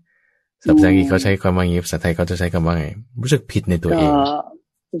กินภาษาอังกฤษเขาใช้คำว่าอย่างนี้ภาษาไทยเขาจะใช้คำว่าไงรู้สึกผิดในตัวเอง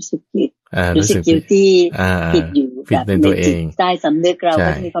รู้สึกผิดรู้สึก guilty ผิดอยู่แบบในตัวเองใต้สำนึกเรา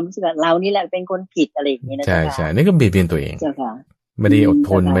ก็มีความรู้สึกว่าเรานี่แหละเป็นคนผิดอะไรอย่างนี้นะใช่นี่ก็เบียดเบียนตัวเองไม่ได้อด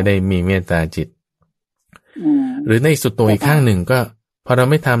ทนไม่ได้มีเมตตาจิตหรือในสุดตัวอีกข้างหนึ่งก็พอเรา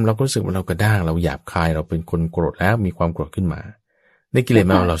ไม่ทำเราก็รู้สึกว่าเรากระด้างเราหยาบคายเราเป็นคนโกรธแล้วมีความโกรธขึ้นมาในกิเลส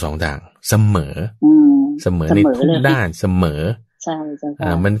เราสองทางเสมอในทุกด้านเสมอใช่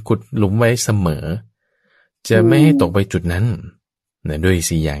มันขุดหลุมไว้เสมอจะไม่ให้ตกไปจุดนั้นเนี่ยด้วย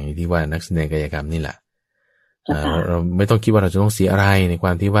4อย่างที่ว่านักแสดงกายกรรมนี่แหละเราไม่ต้องคิดว่าเราจะต้องเสียอะไรในคว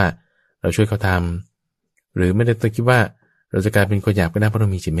ามที่ว่าเราช่วยเขาทำหรือไม่ได้ต้องคิดว่าเราจะกลายเป็นคนหยาบก็ได้เพราะเรา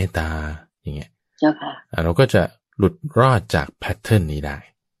มีจิตเมตตา อย่างเงี้ยเจ้าค่ะเราก็จะหลุดรอดจากแพทเทิร์นนี้ได้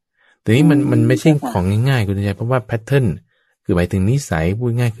แต่นี้มันไม่ใช่ของง่ายๆคุณใจเพราะว่าแพทเทิร์นคือหมายถึงนิสัยพู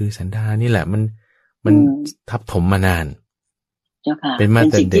ดง่ายคือสันดานนี่แหละมันทับถมมานานเจ้าค่ะเป็น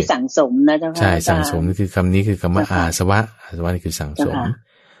สิ่งที่สั่งสมนะเจ้าค่ะใช่สั่งสมนี่คือคำนี้คือคำว่าอาสวะนี่คือสั่งสม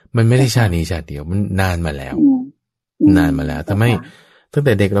มันไม่ได้ชาตินี้ชาติเดียวมันนานมาแล้วทำไมตั้งแ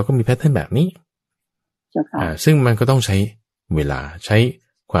ต่เด็กเราก็มีแพทเทิร์นแบบนี้ซึ่งมันก็ต้องใช้เวลาใช้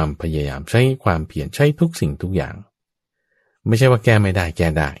ความพยายามใช้ความเพียรใช้ทุกสิ่งทุกอย่างไม่ใช่ว่าแก้ไม่ได้แก้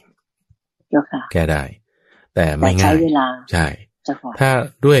ได้แก้ได้แต่ไม่ง่ายใช่ถ้า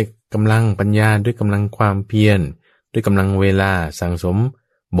ด้วยกำลังปัญญาด้วยกำลังความเพียรด้วยกำลังเวลาสั่งสม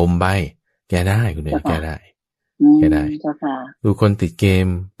บ่มใบแก้ได้คุณเนี่ยแก้ได้ดูคนติดเกม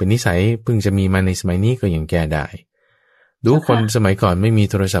เป็นนิสัยเพิ่งจะมีมาในสมัยนี้ก็ยังแก้ได้ดูคนสมัยก่อนไม่มี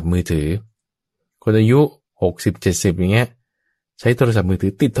โทรศัพท์มือถือคนอายุ60-70อย่างเงี้ยใช้โทรศัพท์มือถื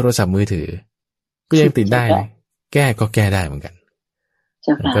อติดโทรศัพท์มือถือก็ยังติดได้แก้ก็แก้ได้เหมือนกัน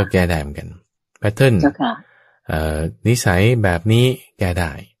ก็แก้ได้เหมือนกันแพทเทิร์นนิสัยแบบนี้แก้ไ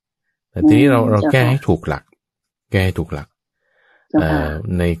ด้แต่ทีนี้เราแก้ให้ถูกหลัก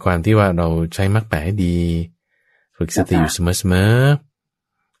ในความที่ว่าเราใช้มรรคแปดให้ดีฝึกสติอยู่เสมอ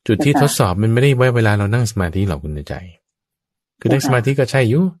จุดที่ทดสอบมันไม่ได้ไว้เวลาเรานั่งสมาธิหรอกคุณใจคือนั่งสมาธิก็ใช่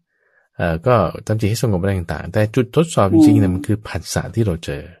อยู่ก็ทำจิตให้สงบอะไรต่างๆแต่จุดทดสอบจริงๆเนี่ยมันคือผัสสะที่เราเจ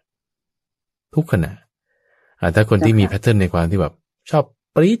อทุกขณะถ้าคนที่มีแพทเทิร์นในความที่แบบชอบ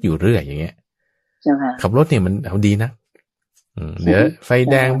ปรี๊ดอยู่เรื่อยอย่างเงี้ยขับรถเนี่ยมันเอาดีนะเดี๋ยวไฟ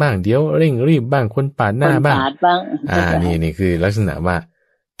แดงบ้างเดี๋ยวเร่งรีบบ้างคนปาดหน้าบ้างนี่คือลักษณะว่า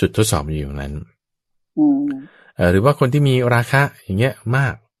จุดทดสอบอยู่อย่างนั้นหรือว่าคนที่มีราคะอย่างเงี้ยมา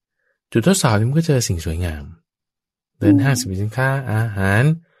กจุดทดสอบมันก็เจอสิ่งสวยงามเดินห้างสรรพสินค้าอาหาร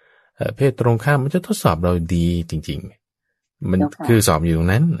เพศตรงข้ามมันจะทดสอบเราดีจริงๆมันคือสอบอยู่ตรง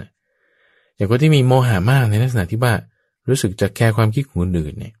นั้นอย่างคนที่มีโมหะมากในลักษณะที่ว่ารู้สึกจะแคร์ความคิดของคนอื่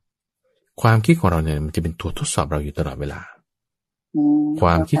นเนี่ยความคิดของเราเนี่ยมันจะเป็นตัวทดสอบเราอยู่ตลอดเวลาคว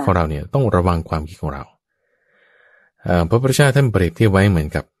ามคิดของเราเนี่ยต้องระวังความคิดของเราพระพุทธเจ้าท่านเปรียบเทียบไว้เหมือน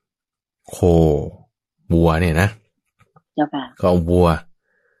กับโควัวเนี่ยนะก็เอาวัว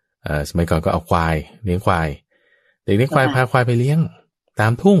สมัยก่อนก็เอาควายเลี้ยงควายเด็กเลี้ยงควายพาควายไปเลี้ยงตา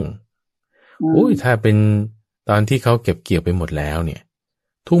มทุ่งถ้าเป็นตอนที่เขาเก็บเกี่ยวไปหมดแล้วเนี่ย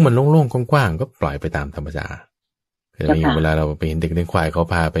ทุ่งมันโล่งๆกว้างๆก็ปล่อยไปตามธรรมชาติอย่างเวลาเราไปเห็นเด็กเลี้ยงควายเขา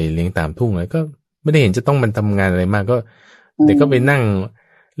พาไปเลี้ยงตามทุ่งแล้วก็ไม่ได้เห็นจะต้องมันทำงานอะไรมากก็เด็กก็ไปนั่ง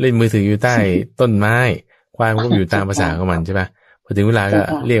เล่นมือถืออยู่ใต้ต้นไม้ควายมันก็อยู่ตามภาษาของมันใช่ป่ะพอถึงเวลาก็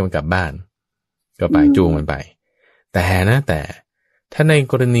เรียกมันกลับบ้านก็ไปจูงมันไปแต่ถ้าใน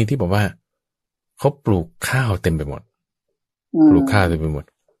กรณีที่บอกว่าเขาปลูกข้าวเต็มไปหมดปลูกข้าวเต็มไปหมด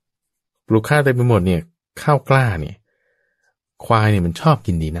เนี่ยข้าวกล้าเนี่ยควายเนี่ยมันชอบ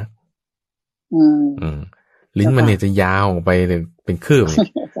กินดีนะลิ้นมันเนี่ยจะยาวไปเลยเป็นคืบ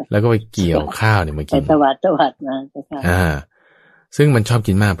แล้วก็ไปเกี่ยวข้าวเนี่ยมากินตวัดมาซึ่งมันชอบ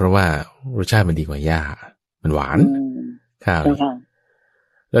กินมากเพราะว่ารสชาติมันดีกว่าหญ้ามันหวานข้าว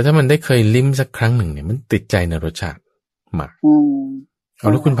แล้วถ้ามันได้เคยลิ้มสักครั้งหนึ่งเนี่ยมันติดใจในรสชาติมาก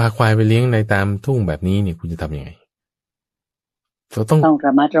แล้วคุณพาควายไปเลี้ยงในตามทุ่งแบบนี้เนี่ยคุณจะทำยังไงเราต้องร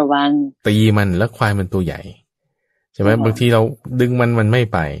ะมัดระวังตีมันแล้วควายมันตัวใหญ่ใช่ไหมบางทีเราดึงมันไม่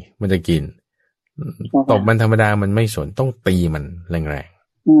ไปมันจะกินตบมันธรรมดามันไม่สนต้องตีมันแรง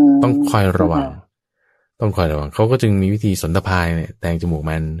ๆต้องคอยระวังเขาก็จึงมีวิธีสนทภายเนี่ยแทงจมูก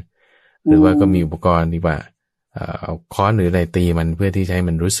มันหรือว่าก็มีอุปกรณ์ที่ว่าเอาค้อนหรืออะไรตีมันเพื่อที่จะให้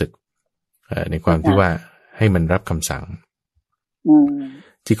มันรู้สึกในความที่ว่าให้มันรับคำสั่ง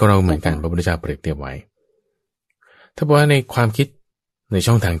ที่ของเราเหมือนกันพระพุทธเจ้าเปรียบเทียบไว้ถ้าบอกว่าในความคิดใน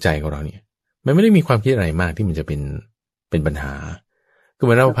ช่องทางใจของเราเนี่ยมันไม่ได้มีความคิดอะไรมากที่มันจะเป็นปัญหาคือเห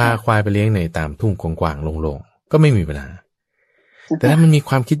มือนเราพาควายไปเลี้ยงในตามทุ่งกว้างๆโล่งๆก็ไม่มีปัญหาแต่ถ้ามันมี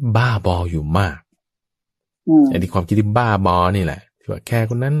ความคิดบ้าบออยู่มากไอ้ที่ความคิดที่บ้าบอนี่แหละที่ว่าแค่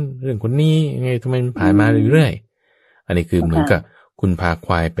คนนั้นเรื่องคนนี้ไงทำไมมันผ่านมาเรื่อยๆอันนี้คือเหมือนกับคุณพาค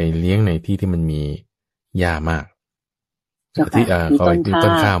วายไปเลี้ยงในที่ที่มันมีหญ้ามากที่เขามีต้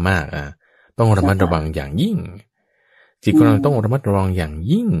นข้าวมากต้องระมัดระวังอย่างยิ่งจิตของเราต้องระมัดระวังอย่าง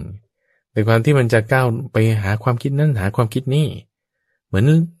ยิ่งในความที่มันจะก้าวไปหาความคิดนั้นหาความคิดนี้เหมือน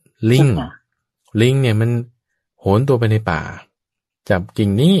ลิงเนี่ยมันโหนตัวไปในป่าจับกิ่ง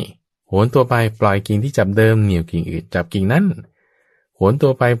นี้โหนตัวไปปล่อยกิ่งที่จับเดิมเหนี่ยวกิ่งอื่นจับกิ่งนั้นโหนตั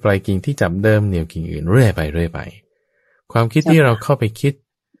วไปปล่อยกิ่งที่จับเดิมเหนี่ยวกิ่งอื่นเรื่อยไปความคิดที่เราเข้าไปคิด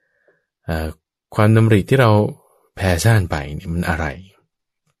ความดำริที่เราแผ่ซ่านไปเนี่ยมันอะไร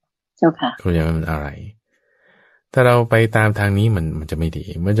เจ้าค่ะคุณยังมันอะไรถ้าเราไปตามทางนี้มันจะไม่ดี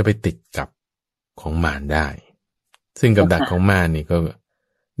มันจะไปติดกับของมารได้ซึ่งกับดักของมารนี่ก็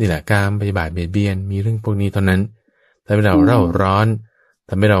นี่แหละการปฏิบัติเบียดเบียนมีเรื่องพวกนี้เท่านั้นทำให้เราเร่าร้อน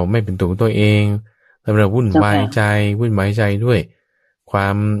ทำให้เราไม่เป็นตัวของตัวเองทำให้เราวุ่นวายใจด้วยควา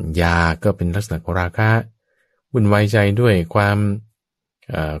มอยากก็เป็นลักษณะของราคะวุ่นวายใจด้วยความ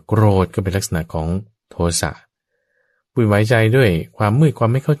โกรธก็เป็นลักษณะของโทสะวุ่นวายใจด้วยความมืดความ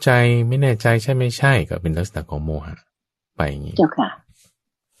ไม่เข้าใจไม่แน่ใจใช่ไม่ใช่ก็เป็นลักษณะของโมหะไปอย่างนี้เจ้าค่ะ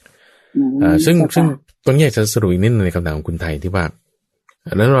ซึ่งตรงนี้จะสรุปอีกนิดนึงในคำถามของคุณไทยที่ว่า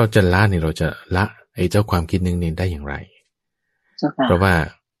แล้วเราจะละเนี่ยเราจะละไอ้เจ้าความคิดนึงเนี่ยได้อย่างไรเพราะว่า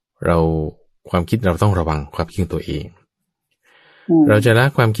เราความคิดเราต้องระวังความคิดของตัวเองเราจะละ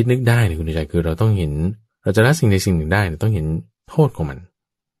ความคิดนึกได้เนี่ยคุณใจคือเราต้องเห็นเราจะละสิ่งใดสิ่งหนึ่งได้ต้องเห็นโทษของมัน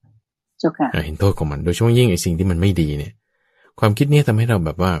เห็นโทษของมันโดยเฉพาะยิ่งไอ้สิ่งที่มันไม่ดีเนี่ยความคิดนี้ทำให้เราแบ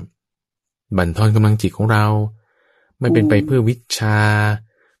บว่าบั่นทอนกำลังจิตของเราไม่เป็นไปเพื่อวิชา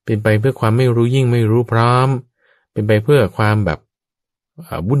เป็นไปเพื่อความไม่รู้ยิ่งไม่รู้พร้อมเป็นไปเพื่อความแบบ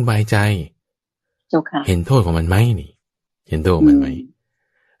วุ่นวายใจเห็นโทษของมันไหมนี่เห็นโทษของมันไหม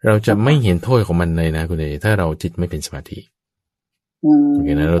เราจะไม่เห็นโทษของมันเลยนะคุณเดชถ้าเราจิตไม่เป็นสมาธิโอเค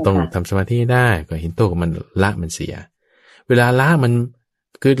นะเราต้องทำสมาธิได้ก็เห็นโทษของมันละมันเสียเวลาละมัน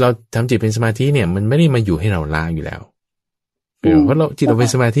คือเราทำจิตเป็นสมาธิเนี่ยมันไม่ได้มาอยู่ให้เราละอยู่แล้วเพราะเราจิตเราเป็น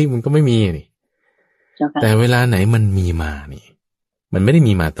สมาธิมันก็ไม่มีนี่แต่เวลาไหนมันมีมานี่มันไม่ได้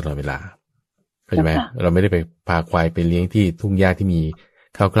มีมาตลอดเวลาเข้าใจไหมเราไม่ได้ไปพาควายไปเลี้ยงที่ทุ่งหญ้าที่มี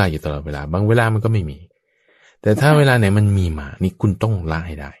ข้าวกล้าอยู่ตลอดเวลาบางเวลามันก็ไม่มีแต่ถ้าเวลาไหนมันมีมานี่คุณต้องละใ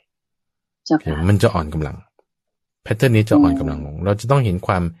ห้ได้มันจะอ่อนกำลังแพทเทิร์นนี้จะอ่อนกำลังลงเราจะต้องเห็นค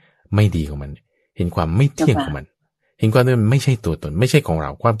วามไม่ดีของมันเห็นความไม่เที่ยงของมันเห็นความที่มันไม่ใช่ตัวตนไม่ใช่ของเรา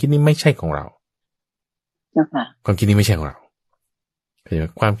ความคิดนี้ไม่ใช่ของเราความคิดนี้ไม่ใช่ของเรา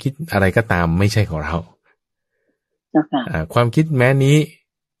ความคิดอะไรก็ตามไม่ใช่ของเราความคิดแม้นี้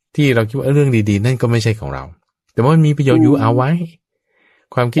ที่เราคิดว่าเรื่องดีๆนั่นก็ไม่ใช่ของเราแต่ว่ามันมีประโยชน์อยู่เอาไว้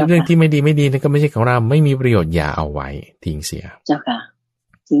ความคิดเรื่องที่ไม่ดีนั่นก็ไม่ใช่ของเราไม่มีประโยชน์อย่าเอาไว้ทิ้งเสียเจ้าค่ะ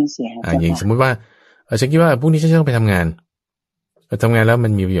ทิ้งเสียอย่างสมมุติว่าฉันคิดว่าพรุ่งนี้ฉันต้องไปทำงานแล้วมั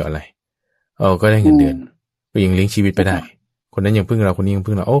นมีประโยชน์อะไรก็ได้เงินเดือนก็ยังเลี้ยงชีวิตไปได้คนนั้นยังพึ่งเราคนนี้ยัง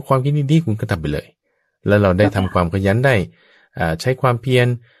พึ่งเราความคิดดีๆคุณก็ทำไปเลยแล้วเราได้ทำความขยันได้ใช้ความเพียร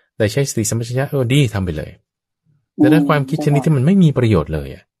ได้ใช้สติสัมปชัญญะดีทำไปเลยแต่ถ้าความคิดชนิดที่มันไม่มีประโยชน์เลย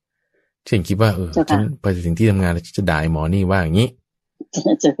เช่นคิดว่าฉันไปถึงที่ทำงานแล้วจะด่าหมอนี่ว่าอย่างนี้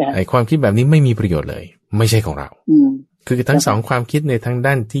ไอ้ความคิดแบบนี้ไม่มีประโยชน์เลยไม่ใช่ของเราคือทั้งสองความคิดในทั้ง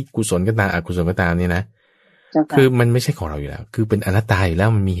ด้านที่กุศลก็ตามอกุศลก็ตามเนี่ยนะคือมันไม่ใช่ของเราอยู่แล้วคือเป็นอนัตตาอยู่แล้ว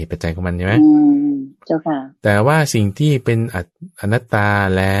มันมีเหตุปัจจัยของมันใช่ไหมเจ้าค่ะแต่ว่าสิ่งที่เป็นอนัตตา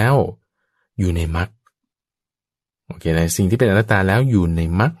แล้วอยู่ในมรรคโอเคนะสิ่งที่เป็นอนัตตาแล้วอยู่ใน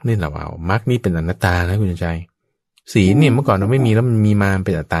มรรคนี่เราเอามรรคนี่เป็นอนัตตานะคุณใจศีลเนี่ยเมื่อก่อนเราไม่มีแล้วมันมีมาเ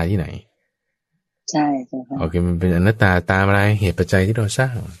ป็นอัตตาที่ไหนใช่ใช่ค่ะโอเคมันเป็นอนัตตาตามอะไรเหตุปัจจัยที่เราสร้า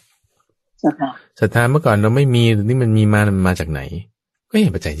งใช่ค่ะศรัทธาเมื่อก่อนเราไม่มีนี่มันมีมาจากไหนก็เห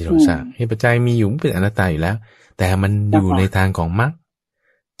ตุปัจจัยที่เราสร้างเหตุปัจจัยมีอยู่เป็นอนัตตาอยู่แล้วแต่มันอยู่ในทางของมรรค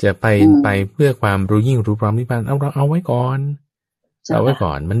จะไปเพื่อความรู้ยิ่งรู้พร้อมนิพพานเราเอาไว้ก่อนเอาไว้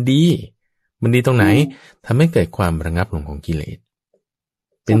ก่อนมันดีตรงไหนทำให้เกิดความระงับลงของกิเลส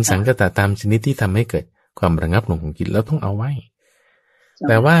เป็นสังคตะตามชนิดที่ทำให้เกิดความระงับลงของกิเลสแล้วต้องเอาไว้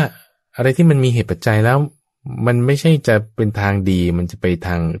แต่ว่าอะไรที่มันมีเหตุปัจจัยแล้วมันไม่ใช่จะเป็นทางดีมันจะไปท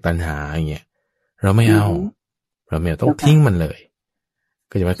างตัณหาอย่างเงี้ยเราไม่เอาต้องทิ้งมันเลย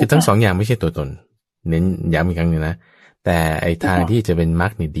ก็จะว่าคือทั้งสองอย่างไม่ใช่ตัวตนเน้นย้ำอีกครั้งนึงนะแต่ไอ้ทางที่จะเป็นมรร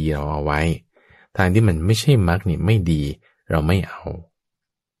คนี่ดีเราเอาไว้ทางที่มันไม่ใช่มรรคนี่ไม่ดีเราไม่เอา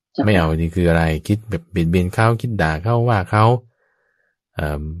นี่คืออะไรคิดแบบเบียดเบียนเขาคิดด่าเขาว่าเขา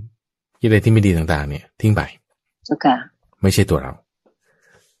คิดอะไรที่ไม่ดีต่างๆเนี่ยทิ้งไปไม่ใช่ตัวเรา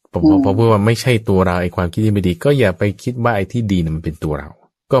พอพูดว่าไม่ใช่ตัวเราไอ้ความคิดที่ไม่ดีก็อย่าไปคิดว่าไอ้ที่ดีเนี่ยมันเป็นตัวเรา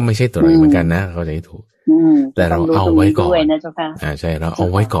ก็ไม่ใช่ตัวเราเหมือนกันนะเขาใจถูกแต่เราเอาไว้ก่อนใช่เราเอา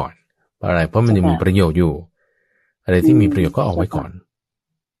ไว้ก่อนเพราะอะไรเพราะมันยังมีประโยชน์อยู่อะไรที่มีประโยชน์ก็เอาไว้ก่อน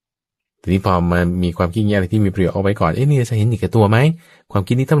ทีนี้พอมามีความคิดอะไรที่มีประโยชน์เอาไว้ก่อนนี่จะเห็นอีกตัวไหมความ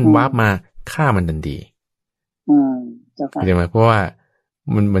คิดนี้ถ้ามันวาร์ปมาฆ่ามันทันทีใช่ไหมเพราะว่า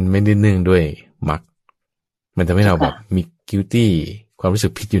มันไม่ได้เนื่องด้วยมรรคมันทำให้เราแบบมี guilty ความรู้สึ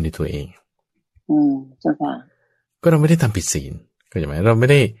กผิดอยู่ในตัวเองก็เราไม่ได้ทำผิดศีลก็ใช่ไหมเราไม่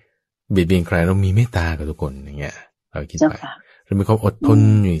ได้เบียดเบียนใครเรามีเมตตากับทุกคนอย่างเงี้ยเราคิดไปเรามีความอดทน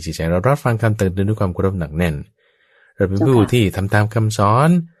อยู่ในจิตใจเรารับฟังคำเตือนด้วยความเคารพหนักแน่นเราเป็นผู้ที่ทำตามคำสอน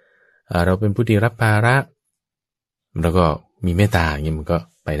เราเป็นผู้ที่รับภาระแล้วก็มีเมตตาอย่างเงี้ยมันก็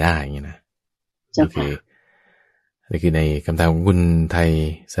ไปได้อย่างเงี้ยนะโอเคนี่คือในคำถามของคุณไทย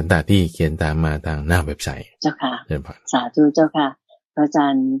สันตาที่เขียนตามมาทางหน้าเว็บไซต์เจ้าค่ะสาธุเจ้าค่ะพระอาจา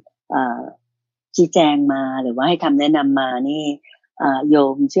รย์ชี้แจงมาหรือว่าให้คำแนะนำมานี่ โย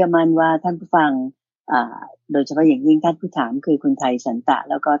มเชื่อมั่นว่าท่านผู้ฟังโดยเฉพาะอย่างยิ่งท่านผู้ถามคือคุณไทยสันตะ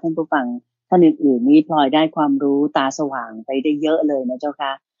แล้วก็ท่านผู้ฟังท่านอื่นๆนี้พลอยได้ความรู้ตาสว่างไปได้เยอะเลยนะเจ้าค่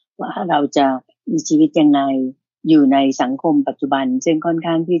ะว่าเราจะมีชีวิตยังไงอยู่ในสังคมปัจจุบันซึ่งค่อน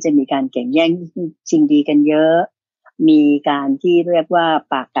ข้างที่จะมีการแข่งแย่งชิงดีกันเยอะมีการที่เรียกว่า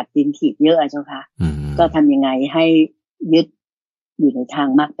ปากกัดดินถีบเยอะเจ้าค่ะก็ทำยังไงให้ยึดอยู่ในทาง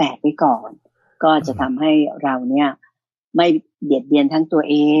มรรคแปดไว้ก่อนก็จะทำให้เราเนี่ยไม่เบียดเบียนทั้งตัว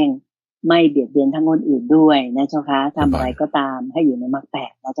เองไม่เบียดเบียนทั้งคนอื่นด้วยนะเจ้าค่ะทำอะไรก็ตามให้อยู่ในมรรคแป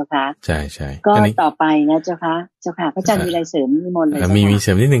ดนะเจ้าค่ะใช่ใช่ก็ต่อไปนะเจ้าค่ะเจ้าค่ะพระอาจารย์มีอะไรเสริมนิมนต์เลยมีเส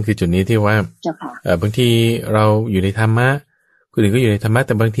ริมนิดนึงคือจุดนี้ที่ว่าเจ้าค่ะบางทีเราอยู่ในธรรมะคนอื่นก็อยู่ในธรรมะแ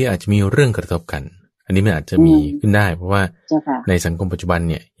ต่บางทีอาจจะมีเรื่องกระทบกันอันนี้มันอาจจะมีขึ้นได้เพราะว่าในสังคมปัจจุบัน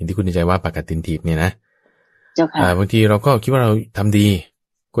เนี่ยอย่างที่คุณใจว่าปากกัดตินถีบเนี่ยนะบางทีเราก็คิดว่าเราทำดี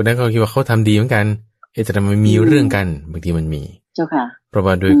คนนั้นก็คิดว่าเขาทำดีเหมือนกันแต่มันมีเรื่องกันบางทีมันมีเพราะ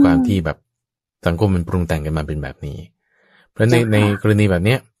ว่าด้วยความที่แบบสังคมมันปรุงแต่งกันมาเป็นแบบนี้เพราะในกรณีแบบเ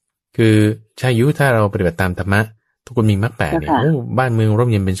นี้ยคือชายุถ้าเราปฏิบัติตามธรรมะทุกคนมีมรรคแปดเนี่ยบ้านเมืองร่ม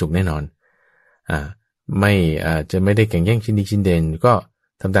เย็นเป็นสุขแน่นอนไม่จะไม่ได้แข่งแย่งชิงดีชิงเด่นก็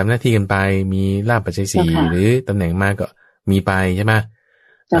ทำตามหน้าที่กันไปมีลาภปัจจัยสี่หรือตำแหน่งมาก็มีไปใช่ไหม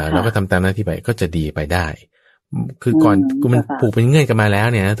เราก็ทำตามหน้าที่ไปก็จะดีไปได้คือก่อนมันผูกเป็นเงื่อนกันมาแล้ว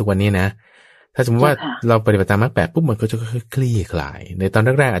เนี่ยนะทุกวันนี้นะถ้าสมมติว่าเราปฏิบัติตามมรรคแปดปุ๊บมันก็จะค่อยๆคลี่คลายในตอน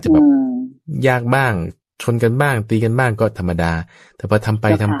แรกๆอาจจะแบบยากบ้างชนกันบ้างตีกันบ้างก็ธรรมดาแต่พอทำไ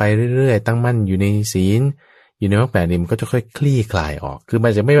ปเรื่อยๆตั้งมั่นอยู่ในศีลอยู่ในมรรคแปดนี่มันก็จะค่อยคลี่คลายออกคือมั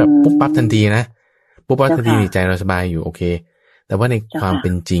นจะไม่แบบปุ๊บปั๊บทันทีนะปุ๊บปั๊บทันทีใจเราสบายอยู่โอเคแต่ว่าในความเป็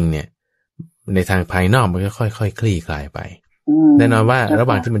นจริงเนี่ยในทางภายนอกมันก็ค่อยๆคลี่คลายไปแน่นอนว่าระห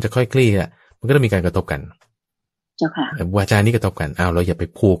ว่างที่มันจะค่อยคลี่อ่ะมันก็ต้องมีการกระทบกันวาจานี่กระทบกันเราอย่าไป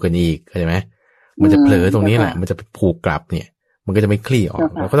ผูกกันอีกเข้าใจไหมมันจะเผลอตรงนี้แหละมันจะไปผูกกลับเนี่ยมันก็จะไม่คลี่ออก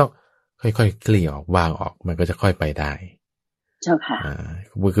เราก็ต้องค่อยๆคลี่ออกวางออกมันก็จะค่อยไปได้เจ้าค่ะ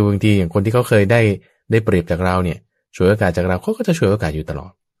คือบางทีอย่างคนที่เขาเคยได้เปรียบจากเราเนี่ยฉวยโอกาสจากเราเขาก็จะฉวยโอกาสอยู่ตลอ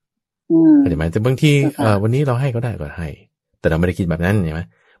ดเข้าใจไหมแต่บางทีวันนี้เราให้เขาได้ก็ให้แต่เราไม่ได้คิดแบบนั้นใช่ไหม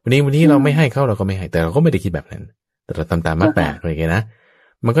วันนี้เราไม่ให้เขาเราก็ไม่ให้แต่เราก็ไม่ได้คิดแบบนั้นแต่เราตามมรรคแปดอะไรกันนะ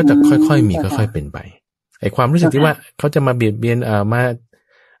มันก็จะค่อยๆมีค่อยๆเป็นไปไอ้ความรู้สึกที่ว่าเขาจะมาเบียดเบียนมา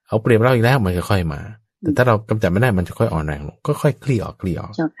เอาเปรียบเราอีกแล้วมันจะค่อยมาแต่ถ้าเรากำจัดไม่ได้มันจะค่อยอ่อนแรงลงก็ค่อยคลี่ออก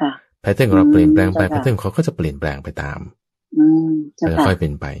แพทเทิร์นของเราเปลี่ยนแปลงไปแพทเทิร์นเขาก็จะเปลี่ยนแปลงไปตามค่อยๆเป็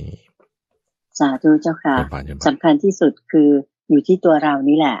นไปสาธุเจ้าค่ะสำคัญที่สุดคืออยู่ที่ตัวเรา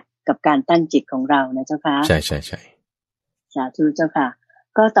นี่แหละกับการตั้งจิตของเรานะเจ้าค่ะใช่ใช่ใช่สาธุเจ้าค่ะ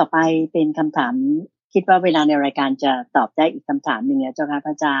ก็ต่อไปเป็นคำถามคิดว่าเวลาในรายการจะตอบได้อีกคำถามหนึ่งนะเจ้าค่ะพ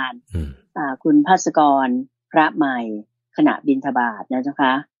ระอาจารย์คุณภาสกรพระใหม่ขณะบิณฑบาตนะเจ้า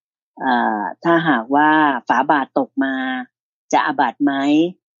ค่ะถ้าหากว่าฝาบาทตกมาจะอาบัติไหม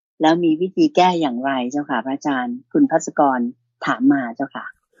แล้วมีวิธีแก้อย่างไรเจ้าค่ะพระอาจารย์คุณภาสกรถามมาเจ้าค่ะ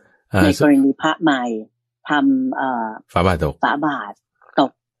ในกรณีพระใหม่ทำฝาบาทต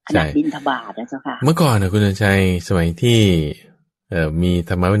กขณะบิณฑบาตนะเจ้าค่ะเมื่อก่อนนะคุณชัยสมัยที่มี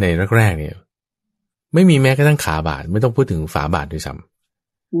ธรรมะวินัยแรกๆเนี่ยไม่มีแม้กระทั่งขาบาทไม่ต้องพูดถึงฝาบาทด้วยซ้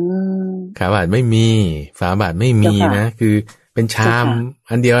ำขาบาทไม่มีฝาบาทไม่มีนะคือเป็นชาม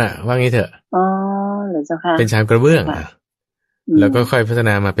อันเดียวอะว่างี้เถอะอ๋อเหรอเจ้าค่ะเป็นชามกระเบื้องอะแล้วก็ค่อยพัฒน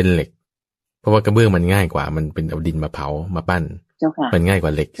ามาเป็นเหล็กเพราะว่ากระเบื้องมันง่ายกว่ามันเป็นเอาดินมาเผามาปั้นมันง่ายกว่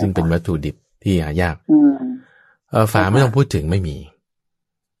าเหล็กซึ่งเป็นวัตถุดิบที่หายากฝาไม่ต้องพูดถึงไม่มี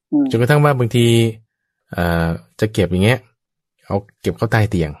จนกระทั่งว่าบางทีจะเก็บอย่างเงี้ยเอาเก็บเข้าใต้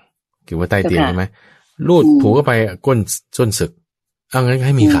เตียงเก็บไว้ใต้เตียงใช่ไหมลูดถูเข้าไปก้นส้นศึกเอางั้นใ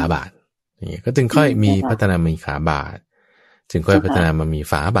ห้มีขาบาทนี่ก็จึงค่อยมีพัฒนามีขาบาทจึงค่อยพัฒนามามี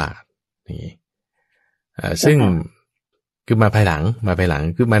ฝาบาทนี่ซึ่งคือมาภายหลัง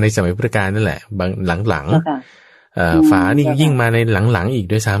คือมาในสมัยพุทธกาลนั่นแหละบางหลังฝานี่ยิ่งมาในหลังอีก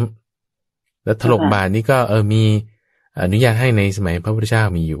ด้วยซ้ำแล้วถลกบาทนี่ก็มีอนุญาตให้ในสมัยพระพุทธเจ้า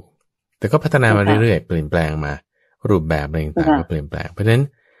มีอยู่แต่ก็พัฒนามาเรื่อยๆเปลี่ยนแปลงมารูปแบบอะไรต่างๆก็เปลี่ยนแปลงเพราะฉะนั้น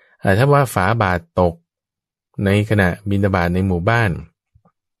ถ้าว่าฝาบาทตกในขณะบิณฑบาตในหมู่บ้าน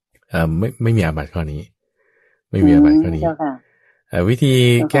ไม่มีอาบัติข้อนี้ไม่มีอาบัติข้อนี้วิธี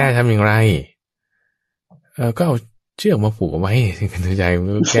แก้ทำอย่างไรก็เอาเชือกมาผูกเอาไว้คุณใจมั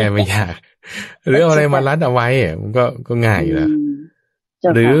นก็แก้ไม่ยากหรือเอาอะไรมารัดเอาไว้มันก็ง่ายอยู่แล้ว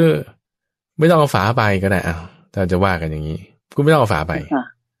หรือไม่ต้องเอาฝาไปก็ได้ถ้าจะว่ากันอย่างนี้คุณไม่ต้องเอาฝาไป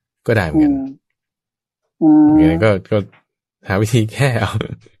ก็ได้เหมือนกันอย่างนี้ก็หาวิธีแก้เอา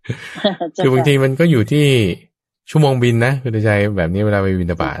คือบางทีมันก็อยู่ที่ชั่วโมงบินนะคุณใจแบบนี้เวลาไปบิณ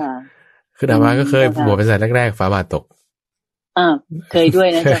ฑบาตคือดามาก็เคยบวชเป็นสายแรกๆฝาบาทตกเคยด้วย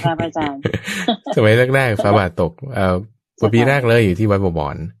นะเจ้าค่ะพระอาจารย์สมัยแรกๆฝาบาทตก ปีแรกเลยอยู่ที่วัดบว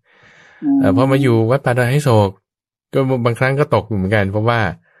รพอมาอยู่วัดป่าดอยไฮโศกก็บางครั้งก็ตกเหมือนกันเพราะว่า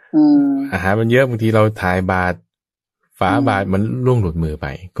อาหารมันเยอะบางทีเราถ่ายบาตรฝาบาตรมันล่วงหลุดมือไป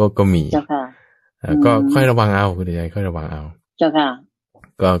ก็มีก็ค่อยระวังเอาคุณใจค่อยระวังเอาเจ้าค่ะ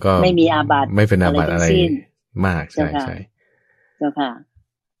ก็ไม่มีอาบัติไม่เป็นอาบัติอะไรมากใช่ใช่เจ้าค่ะ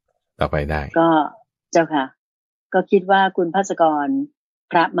ต่อไปได้ก็เจ้าค่ะก็คิดว่าคุณภัสกร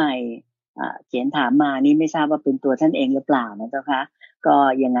พระใหม่เขียนถามมานี่ไม่ทราบว่าเป็นตัวท่านเองหรือเปล่านะเจ้าค่ะก็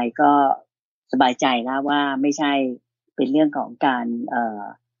ยังไงก็สบายใจแล้วว่าไม่ใช่เป็นเรื่องของการ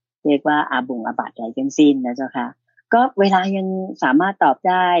เรียกว่าอาบัติอะไรทั้งสิ้นนะเจ้าค่ะก็เวลายังสามารถตอบ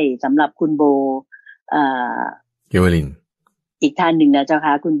ได้สำหรับคุณโบเกวรินอีกท่านหนึ่งนะเจ้า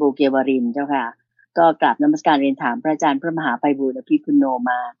ค่ะคุณโบเกวรินเจ้าค่ะก็กราบนมัสการเรียนถามพระอาจารย์พระมหาไพบูลย์อภิปุโน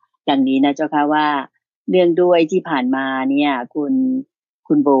มาดังนี้นะเจ้าค่ะว่าเนื่องด้วยที่ผ่านมาเนี่ย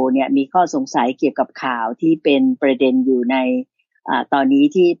คุณโบเนี่ยมีข้อสงสัยเกี่ยวกับข่าวที่เป็นประเด็นอยู่ในตอนนี้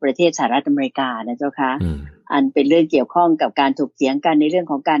ที่ประเทศสหรัฐอเมริกานะเจ้าค่ะอันเป็นเรื่องเกี่ยวข้องกับการถกเถียงกันในเรื่อง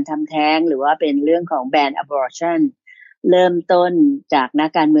ของการทำแท้งหรือว่าเป็นเรื่องของ ban abortion เริ่มต้นจากนัก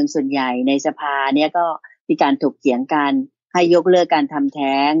การเมืองส่วนใหญ่ในสภาเนี่ยก็มีการถกเถียงกันให้ยกเลิกการทำแ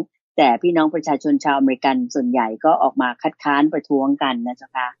ท้งแต่พี่น้องประชาชนชาวอเมริกันส่วนใหญ่ก็ออกมาคัดค้านประท้วงกันนะเจ้า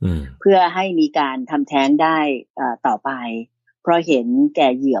ค่ะเพื่อให้มีการทำแท้งได้ต่อไปเพราะเห็นแก่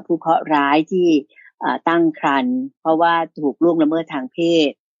เหยื่อผู้เคราะห์ร้ายที่ตั้งครรภ์เพราะว่าถูกล่วงละเมิดทางเพ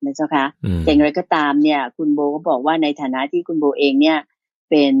ศนะเจ้าค่ะอย่างไรก็ตามเนี่ยคุณโบก็บอกว่าในฐานะที่คุณโบเองเนี่ย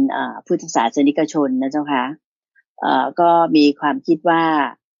เป็นพุทธศาสนิกชนนะเจ้าค่ะก็มีความคิดว่า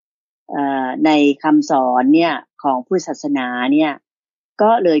ในคำสอนเนี่ยของพุทธศาสนาเนี่ย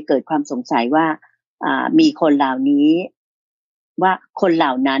ก็เลยเกิดความสงสัยว่ามีคนเหล่านี้ว่าคนเหล่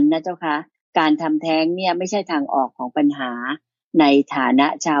านั้นนะเจ้าค่ะการทำแท้งเนี่ยไม่ใช่ทางออกของปัญหาในฐานะ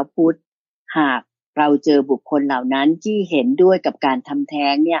ชาวพุทธหากเราเจอบุคคลเหล่านั้นที่เห็นด้วยกับการทำแท้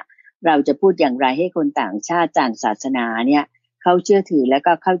งเนี่ยเราจะพูดอย่างไรให้คนต่างชาติต่างศาสนาเนี่ยเขาเชื่อถือและ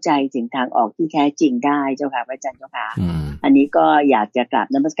ก็เข้าใจถึงทางออกที่แท้จริงได้เจ้าค่ะพระอาจารย์เจ้าค่ะอันนี้ก็อยากจะกราบ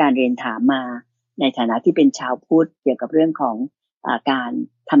นมัสการเรียนถามมาในฐานะที่เป็นชาวพุทธเกี่ยวกับเรื่องของการ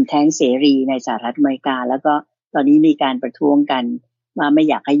ทำแท้งเสรีในสหรัฐอเมริกาแล้วก็ตอนนี้มีการประท้วงกันว่าไม่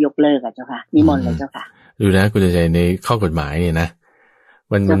อยากให้ยกเลิกเจ้าค่ะนิมนต์เลยเจ้าค่ะดูนะคุณใจในข้อกฎหมายเนี่ยนะ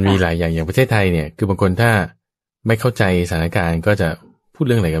มันมีหลายอย่างประเทศไทยเนี่ยคือบางคนถ้าไม่เข้าใจสถานการณ์ก็จะพูดเ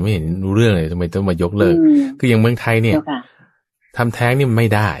รื่องอะไรกันไม่เห็นรู้เรื่องเลยทำไมต้องมายกเลิกคืออย่างเมืองไทยเนี่ยทำแท้งนี่ไม่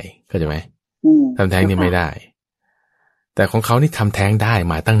ได้เข้าใจไหมทำแท้งนี่ไม่ได้แต่ของเขานี่ทำแท้งได้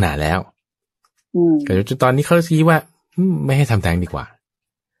มาตั้งนานแล้วแต่จนตอนนี้เขาชี้ว่าไม่ให้ทำแท้งดีกว่า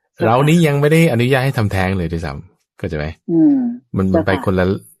เรานี้ยังไม่ได้อนุญาตให้ทำแท้งเลยด้วยซ้ำเข้าใจไหมมันไปคนละ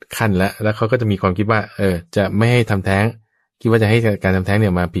ขั้นแล้วเขาก็จะมีความคิดว่าจะไม่ให้ทำแท้งคิดว่าจะให้การทำแท้งเนี่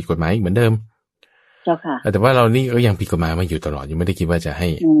ยมาผิดกฎหมายเหมือนเดิมเจ้าค่ะแต่ว่าเรานี่ก็ยังผิดกฎหมายมาอยู่ตลอดยังไม่ได้คิดว่าจะให้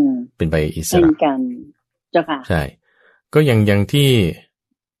เป็นไปอิสระกันเจ้าค่ะใช่ก็อย่างที่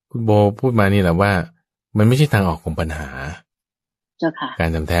คุณโบพูดมานี่แหละว่ามันไม่ใช่ทางออกของปัญหาเจ้าค่ะการ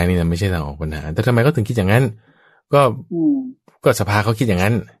ทำแท้งนี่นะไม่ใช่ทางออกปัญหาแต่ทำไมเขาถึงคิดอย่างนั้นก็สภาเขาคิดอย่าง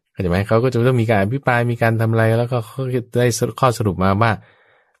นั้นเข้าใจไหมเขาก็จะต้องมีการอภิปรายมีการทำอะไรแล้วก็เขาได้ข้อสรุปมาว่า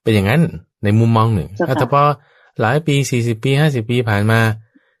เป็นอย่างนั้นในมุมมองหนึ่งแต่พอหลายปี40ปี50ปีผ่านมา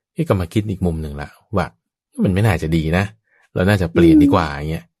ก็มาคิดอีกมุมหนึ่งละว่ามันไม่น่าจะดีนะเราน่าจะเปลี่ยนดีกว่าอย่า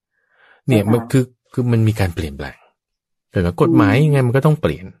งเงี้ยเนี่ยมันคือมันมีการเปลี่ยนแปลงแต่ว่ากฎหมายยังไงมันก็ต้องเป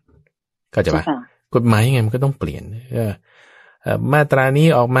ลี่ยนเข้าใจป่ะกฎหมายยังไงมันก็ต้องเปลี่ยนมาตรานี้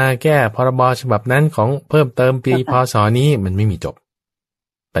ออกมาแก้พรบฉบับนั้นของเพิ่มเติมปีพ.ศ.นี้มันไม่มีจบ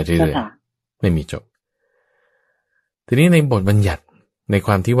ไปเรื่อยๆไม่มีจบทีนี้ในบทบัญญัติในค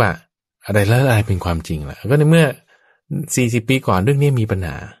วามที่ว่าอะไรแล้วอะไรเป็นความจริงล่ะก็ในเมื่อ40ปีก่อนเรื่องนี้มีปัญห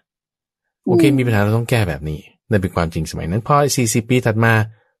าโอเคมีปัญหาเราต้องแก้แบบนี้นั่นเป็นความจริงสมัยนั้นพอ40ปีถัดมา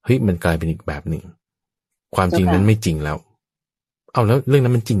เฮ้ยมันกลายเป็นอีกแบบหนึ่งความจริงนั้นไม่จริงแล้วเอาแล้วเรื่อง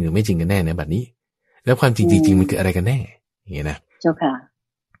นั้นมันจริงหรือไม่จริงกันแน่ในบัดนี้แล้วความจริงจริงมันคืออะไรกันแน่อย่างเงี้ยนะเจ้าค่ะ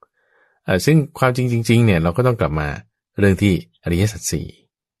ซึ่งความจริงจริงๆเนี่ยเราก็ต้องกลับมาเรื่องที่อริยสัจสี่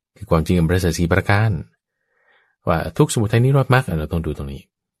คือความจริงของพระสัจสี่ประการว่าทุกสมุทัยนิโรธมรรคเราต้องดูตรงนี้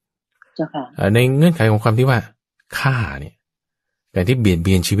เจ้าค่ะในเงื่อนไขของความที่ว่าฆ่าเนี่ยการที่เบียดเ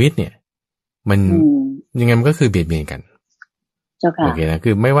บียนชีวิตเนี่ยมันยังไงมันก็คือเบียดเบียนกันเจ้าค่ะโอเคนะคื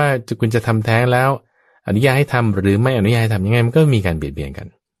อไม่ว่าคุณจะทำแท้งแล้วอนุญาตให้ทำหรือไม่อนุญาตให้ทำยังไงมันก็มีการเบียดเบียนกัน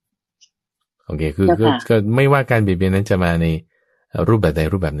โอเคคือก็ไม่ว่าการเบียดเบียนนั้นจะมาในรูปแบบใด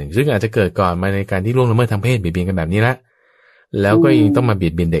รูปแบบหนึ่งซึ่งอาจจะเกิดก่อนมาในการที่ล่วงละเมิดทางเพศเบียดเบียนกันแบบนี้ละแล้วก็ยังต้องมาเบี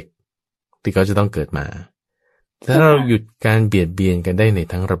ยดเบียนเด็กที่เขาจะต้องเกิดมาถ้าเราหยุดการเบียดเบียนกันได้ใน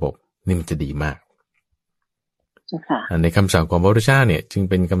ทั้งระบบนี่มันจะดีมากในคำสอนของพระพุทธเจ้าเนี่ยจึง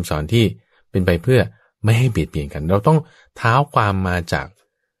เป็นคำสอนที่เป็นไปเพื่อ ไม่ให้เบียดเบียนกันเราต้องเท้าความมาจาก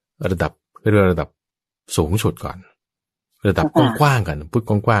ระดับสูงสุดก่อนระดับกว้างๆกันพูด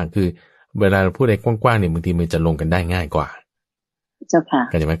กว้างๆคือเวลาเราพูดอะไรกว้างๆเนี่ยบางทีมันจะลงกันได้ง่ายกว่าเจ้าค่ะ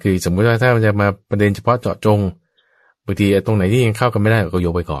เข้าใจไหมคือสมมติว่าถ้ามันจะมาประเด็นเฉพาะเจาะจงบางทีตรงไหนที่ยังเข้ากันไม่ได้ก็ย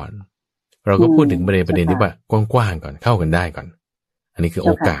กไปก่อนเราก็พูดถึงประเด็นที่ว่ากว้างๆก่อนเข้ากันได้ก่อนอันนี้คือโอ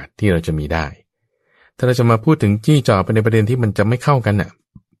กาสที่เราจะมีได้ถ้าเราจะมาพูดถึงจี้จ่อไปในประเด็นที่มันจะไม่เข้ากันน่ะ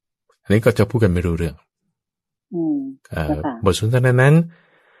อันนี้ก็จะพูดกันไม่รู้เรื่องบทสนทนานั้น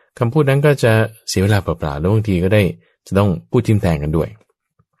คำพูดนั้นก็จะเสียเวลาเปล่าๆแล้วบางทีก็ได้จะต้องพูดทิมแทงกันด้วย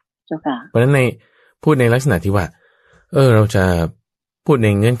เพราะฉะนั้นในพูดในลักษณะที่ว่าเราจะพูดใน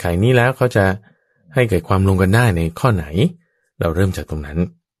เงื่อนไขนี้แล้วเขาจะให้เกิดความลงกันได้ในข้อไหนเราเริ่มจากตรงนั้น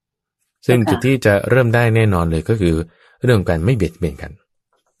ซึ่งจุดที่จะเริ่มได้แน่นอนเลยก็คือเรื่องการไม่เบียดเบียนกัน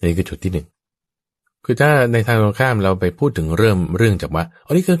นี่คือจุดที่หนึ่งคือถ้าในทางตรงข้ามเราไปพูดถึงเรื่องจากว่า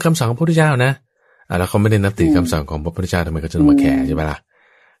นี่คือคำสอนของพระพุทธเจ้านะแล้วเขาไม่ได้นับถือคำสอนของพระพุทธเจ้าทำไมเขาจะมาแคร์ใช่ไหมล่ะ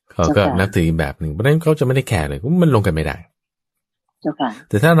เขาก็นับถือแบบหนึ่งเพราะฉะนั้นเขาจะไม่ได้แคร์เลยมันลงกันไม่ได้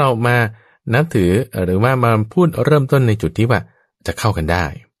แต่ถ้าเรามานับถือหรือว่ามาพูดเริ่มต้นในจุดที่ว่าจะเข้ากันได้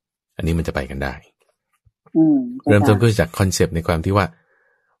อันนี้มันจะไปกันได้เริ่มต้นก็จากคอนเซปต์ในความที่ว่า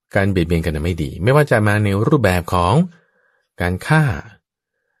การเบียดเบียนกันไม่ดีไม่ว่าจะมาในรูปแบบของการฆ่า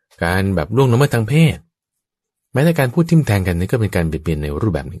การแบบล่วงละเมิดทางเพศแม้แต่การพูดทิ่มแทงกันนี่ก็เป็นการเบียดเบียนในรู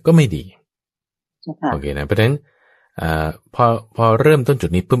ปแบบนี้ก็ไม่ดีโอเคนะเพราะฉะนั้นพอเริ่มต้นจุด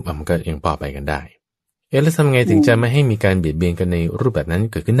นี้ปุ๊บมันก็ยังพอไปกันได้แล้วทำไงถึงจะไม่ให้มีการเบียดเบียนกันในรูปแบบนั้น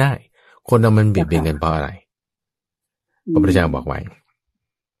เกิดขึ้นได้คนเรามันเบียดเบียนกันเพราะอะไรพระพุทธเจ้าบอกไว้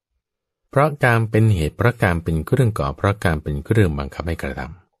เพราะการเป็นเหตุเพราะการเป็นเครื่องก่อเพราะการเป็นเครื่องบังคับให้กระท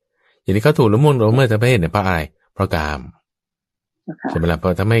ำอย่างนี้เขาถูกละเมิดทางเพศเนี่ยเพราะอะไรเพราะกามใช่ไหมล่ะเพรา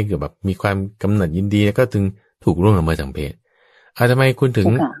ะทำให้เกิดแบบมีความกำหนัดยินดีแล้วก็ถึงถูกล่วงละเมิดทางเพศทำไมคุณถึง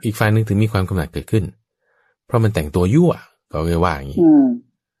อีกฝ่ายนึงถึงมีความกำหนัดเกิดขึ้นเพราะมันแต่งตัวยั่วก็เลยว่าอย่างนี้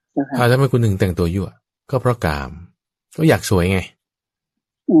ทำไมคุณถึงแต่งตัวยั่วก็เพราะกามก็อยากสวยไง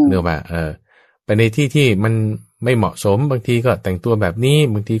เนื่องว่าไปในที่มันไม่เหมาะสมบางทีก็แต่งตัวแบบนี้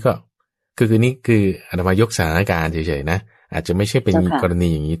บางทีก็คือนี่คืออาตมายกสถานการณ์เฉยๆนะอาจจะไม่ใช่เป็นกรณี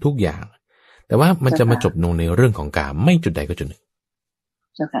อย่างนี้ทุกอย่างแต่ว่ามันจะมาจบลงในเรื่องของกามไม่จุดใดก็จุดหนึ่ง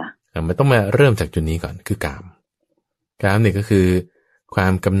มันต้องมาเริ่มจากจุดนี้ก่อนคือกามเนี่ยก็คือควา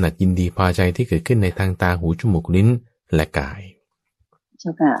มกำหนัดยินดีพอใจที่เกิดขึ้นในทางตาหูจมูกลิ้นและกาย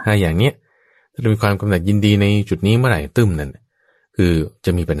ถ้าอย่างเนี้ยถ้ามีความกำหนัดยินดีในจุดนี้เมื่อไหร่ตึ้มนั่นคือจ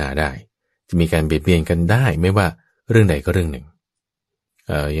ะมีปัญหาได้จะมีการเบียดเบียนกันได้ไม่ว่าเรื่องใดก็เรื่องหนึ่ง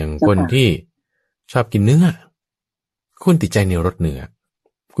อย่างคนที่ชอบกินเนื้อคุณติดใจในรสเนื้อ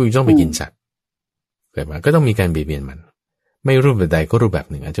คุณต้องไปกินสัตว์เกิดมาก็ต้องมีการเบียดเบียนมันไม่รูปแบบใดก็รูปแบบ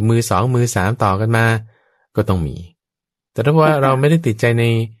หนึ่งอาจจะมือสองมือสามต่อกันมาก็ต้องมีแต่ถ้าว่าเราไม่ได้ติดใจใน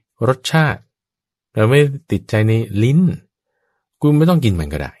รสชาติเราไม่ติดใจในลิ้นคุณไม่ต้องกินมัน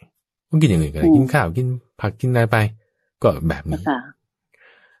ก็ได้คุณกินอย่างอื่นก็ได้กินข้าวกินผักกินอะไรไปก็แบบนี้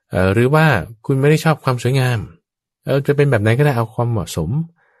หรือว่าคุณไม่ได้ชอบความสวยงามจะเป็นแบบไหนก็ได้เอาความเหมาะสม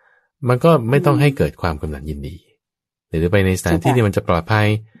มันก็ไม่ต้องให้เกิดความกำหนัดยินดีหรือไปในสถานที่ที่มันจะปลอดภัย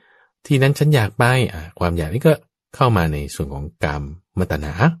ที่นั้นฉันอยากไปความอยากนี้ก็เข้ามาในส่วนของกามตัณห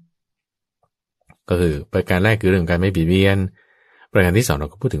าก็คือประการแรกคือเรื่องการไม่เบียดเบียนประการที่สองเรา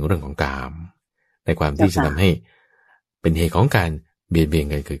ก็พูดถึงเรื่องของกามในความที่จะทำให้เป็นเหตุของการเบียดเบียน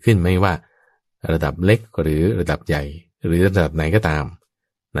กันเกิดขึ้นไม่ว่าระดับเล็กหรือระดับใหญ่หรือระดับไหนก็ตาม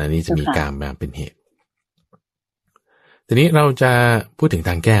นี้จะมีกามมาเป็นเหตุทีนี้เราจะพูดถึงท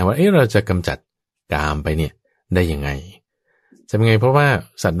างแก้ว่าเราจะกำจัดกามไปเนี่ยได้ยังไงจะเป็นไงเพราะว่า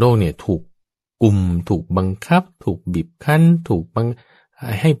สัตว์โลกเนี่ยถูกกลุ่มถูกบังคับถูกบีบคั้นถูกบัง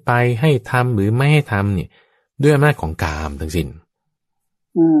ให้ไปให้ทำหรือไม่ให้ทำเนี่ยด้วยอำนาจของกามทั้งสิ้น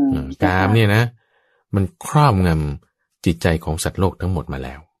กามเนี่ยนะมันครอบงำจิตใจของสัตว์โลกทั้งหมดมาแ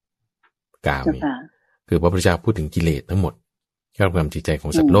ล้วกามนี่คือพระพุทธเจ้าพูดถึงกิเลสทั้งหมดครอบงำจิตใจขอ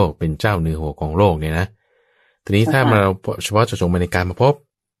งสัตว์โลกเป็นเจ้าเนื้อหัวของโลกเนี่ยนะทีนี้ถ้ามาเฉพาะเจาะจงมาในการมาพบ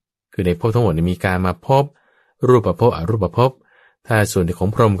คือในภพทั้งหมดมีการมาพบรูปภพอรูปภพถ้าส่วนของ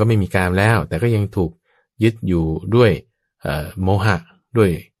พรหมก็ไม่มีกามแล้วแต่ก็ยังถูกยึดอยู่ด้วยโมหะด้ว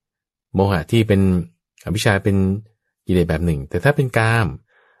ยโมหะที่เป็นอวิชชาเป็นกิเลสแบบหนึ่งแต่ถ้าเป็นกาม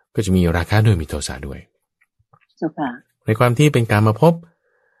ก็จะมีราคะด้วยมีโทสะด้วยในความที่เป็นกามมาพบ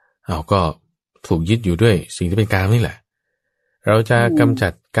ก็ถูกยึดอยู่ด้วยสิ่งที่เป็นกามนี่แหละเราจะกำจั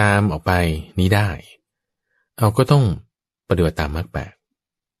ดกามออกไปนี้ได้ก็ต้องปฏิบัติตามมรรคแปด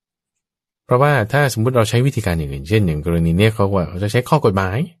เพราะว่าถ้าสมมุติเราใช้วิธีการอย่างอื่นเช่นอย่างกรณีนี้เขาว่าจะใช้ข้อกฎหมา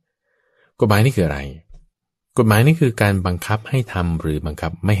ยนี่คืออะไรกฎหมายนี่คือการบังคับให้ทำหรือบังคั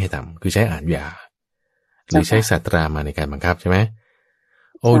บไม่ให้ทำคือใช้อาญาหรือใช้สัตรามาในการบังคับใช่ไหม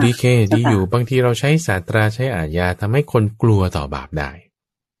โอดีเคดีอยู่บางทีเราใช้ศาสตราใช้อาญาทำให้คนกลัวต่อบาปได้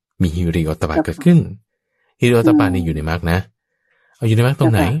มีฮิริโอตปะเกิดขึ้นฮิริโอตปะนี่อยู่ในมรรคนะเอาอยู่ในมรรคตร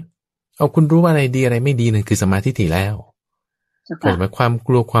งไหนเอาคุณรู้ว่าอะไรดีอะไรไม่ดีนั่นคือสมาธิแล้วเกิดมาความก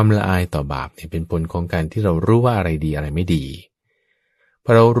ลัวความละอายต่อบาปเนี่ยเป็นผลของการที่เรารู้ว่าอะไรดีอะไรไม่ดีพ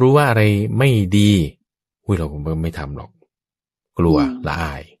อเรารู้ว่าอะไรไม่ดีเราคงไม่ทำหรอกกลัวละอ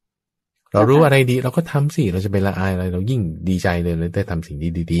ายเรารู้อะไรดีเราก็ทำสิเราจะไปละอายอะไรเรายิ่งดีใจเลยได้ทำสิ่ง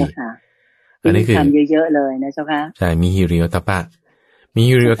ดีๆอันนี้คือทำเยอะๆเลยนะเจ้าค่ะใช่มีฮิริโอตปะมี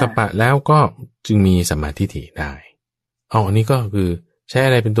ฮิริโอตปะแล้วก็จึงมีสัมมาทิฏฐิได้อันนี้ก็คือใช้อ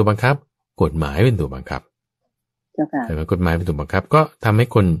ะไรเป็นตัวบังคับกฎหมายเป็นตัวบังคับแต่ว่ากฎหมายเป็นตัวบังคับก็ทำให้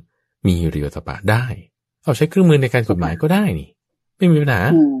คนมีฮิริโอตปะได้ใช้เครื่องมือในการกฎหมายก็ได้นี่ไม่มีปัญหา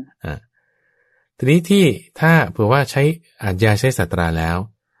ทีนี้ที่ถ้าเผื่อว่าใช้อาญาใช้ศาสตราแล้ว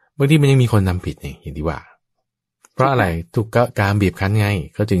บางทีมันยังมีคนทำผิดอย่างที่ว่าเพราะอะไรถูกการบีบคั้นไง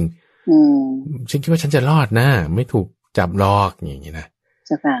เขาจึงฉันคิดว่าฉันจะรอดนะไม่ถูกจับหลอกอย่างนี้นะ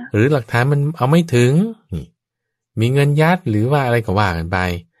หรือหลักฐานมันเอาไม่ถึงนี่มีเงินยัดหรือว่าอะไรก็ว่ากันไป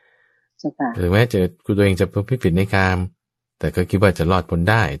หรือแม้จะตัวเองจะผิดในกามแต่ก็คิดว่าจะรอดพ้น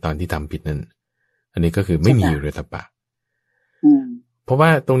ได้ตอนที่ทำผิดนั่นอันนี้ก็คือไม่มีฮิริโอตปะเพราะว่า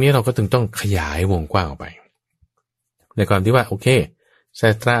ตรงนี้เราก็ถึงต้องขยายวงกว้างออกไปในความที่ว่าโอเคศา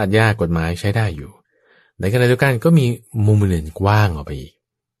สตราอาญากฎหมายใช้ได้อยู่ในขณะเดียวกันก็มีมุมอื่นกว้างออกไปอีก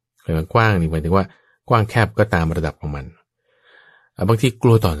มันกว้างนี่หมายถึงว่ากว้างแคบก็ตามระดับของมันบางทีก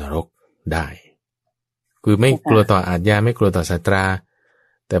ลัวต่อนรกได้คือไม่กลัวต่ออาญาไม่กลัวต่อศาสตรา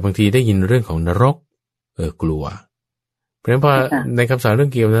แต่บางทีได้ยินเรื่องของนรกกลัวเพราะฉะนั้นพอในคำสอนเรื่อ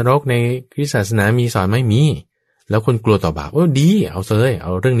งเกี่ยวนรกในคริสตศาสนามีสอนไม่มีแล้วคนกลัวต่อบาปดีเอาเลยเอ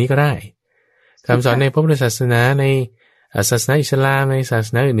าเรื่องนี้ก็ได้คำสอนในพระพุทธศาสนาในศาสนาอิสลามในศาส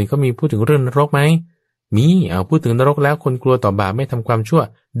นาอื่นๆก็มีพูดถึงเรื่องนรกไหมมีเอาพูดถึงนรกแล้วคนกลัวต่อบาปไม่ทำความชั่ว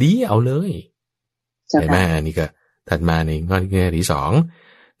ดีเอาเลยใช่ไหมอันนี้ก็ถัดมาในเงื่อนไขที่สอง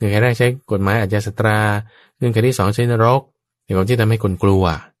เงื่อนไขแรกใช้กฎหมายอาญาศาสตราเงื่อนไขที่สองใช้นรกในความที่ทำให้คนกลัว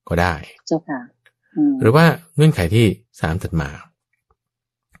ก็ได้หรือว่าเงื่อนไขที่สามถัดมา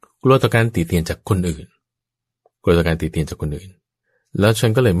กลัวต่อการติเตียนจากคนอื่นกลัวต่อการติเตียนจากคนอื่นแล้วฉั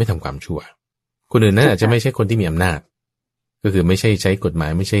นก็เลยไม่ทำความชั่วคนอื่นนั้นอาจจะไม่ใช่คนที่มีอำนาจก็คือไม่ใช่ใช้กฎหมา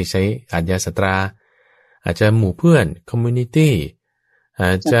ยไม่ใช่ใช้อาญาศาสตราอาจจะหมู่เพื่อนคอมมูนิตี้อ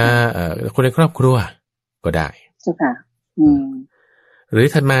าจจะคนในครอบครัวก็ได้หรือ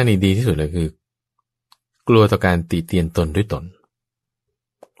ถัดมานี่ดีที่สุดเลยคือกลัวต่อการติเตียนตนด้วยตน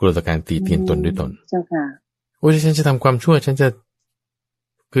กลัวต่อการติเตียนตนด้วยตนโอ้ยฉันจะทำความชั่วฉันจะ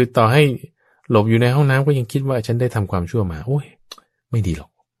คือต่อให้หลบอยู่ในห้องน้ำก็ยังคิดว่าฉันได้ทำความชั่วมาโอ้ยไม่ดีหรอก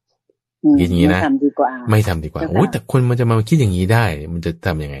อย่างนี้นะไม่ทำดีกว่าโอ้ยแต่คนมันจะมาคิดอย่างนี้ได้มันจะท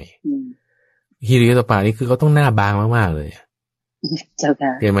ำยังไงฮิริโอตปะนี่คือเขาต้องหน้าบางมากๆเลยเจ้าค่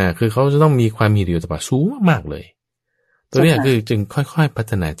ะเห็นไหมคือเขาจะต้องมีความฮิริโอตปะสูงมากๆเลยตัวนี้คือจึงค่อยๆพั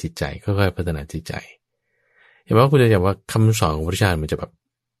ฒนาจิตใจค่อยๆพัฒนาจิตใจเห็นไหมคุณจะบอกว่าคำสอนของพระพุทธเจ้ามันจะแบบ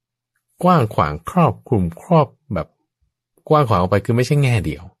กว้างขวางครอบคลุมครอบแบบกว้างขวางออกไปคือไม่ใช่แง่เ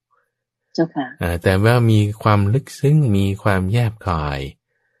ดียวเจ้าค่ะแต่ว่ามีความลึกซึ้งมีความแยบคาย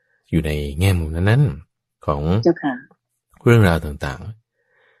อยู่ในแง่มุมนั้นของเรื่องราวต่าง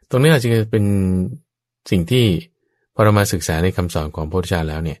ๆตรงนี้อาจจะเป็นสิ่งที่พอเรามาศึกษาในคำสอนของพระพุทธเจ้า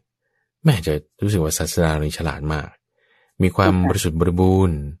แล้วเนี่ยแม่จะรู้สึกว่าศาสดานี่ฉลาดมากมีความบริสุทธิ์บริบู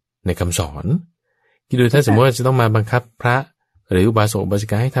รณ์ในคำสอนคิดดูถ้าสมมติว่าจะต้องมาบังคับพระหรืออุบาสกอุบาสิ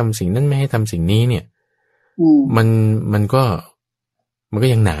กาให้ทำสิ่งนั้นไม่ให้ทำสิ่งนี้เนี่ยมันก็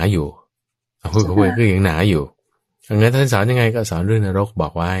ยังหนาอยู่คือยังหนาอยู่ดังนั้นท่านสอนยังไงก็สอนเรื่องนรกบอ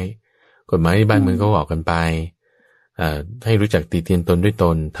กไว้กฎหมายที่บ้านเมืองก็บอกกันไปให้รู้จักติเตียนตนด้วยต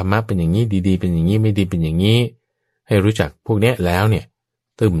นธรรมะเป็นอย่างนี้ดีๆเป็นอย่างนี้ไม่ดีเป็นอย่างนี้ให้รู้จักพวกนี้แล้วเนี่ย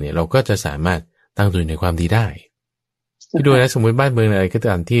เนี่ยเราก็จะสามารถตั้งตัวในความดีได้ที่ดูนะสมมติบ้านเมืองอะไรก็ต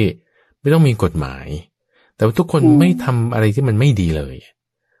ามที่ไม่ต้องมีกฎหมายแต่ว่าทุกคนไม่ทำอะไรที่มันไม่ดีเลย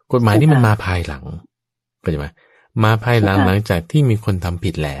กฎหมายนี่มันมาภายหลังเข้าใจไหมมาภายหลังหลังจากที่มีคนทำ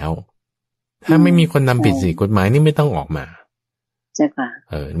ผิดแล้วถ้าไม่มีคนทำผิดสิกฎหมายนี่ไม่ต้องออกมาใช่ค่ะ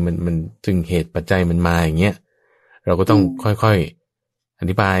มันจึงเหตุปัจจัยมันมาอย่างเงี้ยเราก็ต้องค่อยๆอ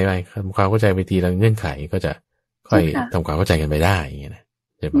ธิบายไปความเข้าใจไปทีละเงื่อนไขก็จะค่อยทำความเข้าใจกันไปได้อย่างเงี้ยนะ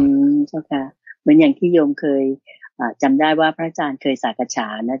ใช่ปะเจ้าค่ะเหมือนอย่างที่โยมเคยจำได้ว่าพระอาจารย์เคยสักษา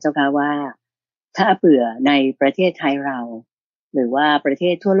นะเจ้าค่ะว่าถ้าเผื่อในประเทศไทยเราหรือว่าประเท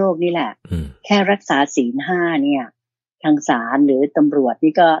ศทั่วโลกนี่แหละแค่รักษาศีล 5เนี่ยทางศาลหรือตำรวจ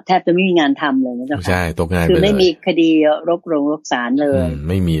นี่ก็แทบจะไม่มีงานทำเลยนะเจ้าค่ะใช่ตกงานคือไม่มีคดีรบโรงรบศาลเลย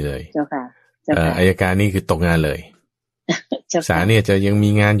ไม่มีเลยเจ้าค่ะอัยการนี่คือตกงานเลยศาลเนี่ยจะยังมี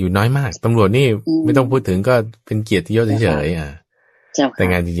งานอยู่น้อยมากตำรวจนี่ไม่ต้องพูดถึงก็เป็นเกียรติยศเฉยๆ แต่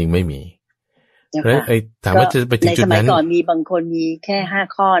งานจริงๆไม่มีแล้วถามว่าจะไปถึงจุดนั้นในสมัยก่อนมีบางคนมีแค่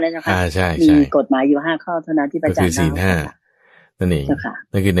5 ข้อนะเจ้าค่ะใช่มีกฎหมายอยู่5 ข้อเท่านั้นที่พระอาจารย์ก็คือศีล 5นั่นเอง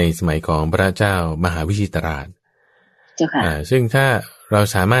นั่นคือในสมัยของพระเจ้ามหาวิชิตราชซึ่งถ้าเรา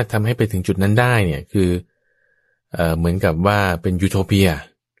สามารถทำให้ไปถึงจุดนั้นได้เนี่ยคือเหมือนกับว่าเป็นยูโทเปีย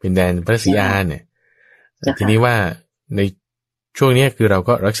เป็นแดนพระศรีอานเนี่ยทีนี้ว่าในช่วงนี้คือเรา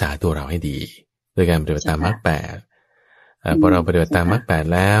ก็รักษาตัวเราให้ดีโดยการปฏิบัติตามมรรค 8พอเราปฏิบัติตามมรรค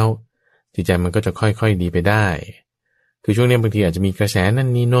 8แล้วจิตใจมันก็จะค่อยๆดีไปได้คือช่วงนี้บางทีอาจจะมีกระแสนั่น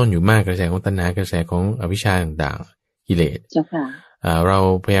นี่โน่นอยู่มากกระแสของตัณหากระแสของอวิชชาต่างๆกิเลสเรา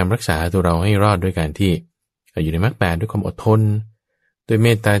พยายามรักษาตัวเราให้รอดด้วยการที่อยู่ในมรรค 8ด้วยความอดทนด้วยเม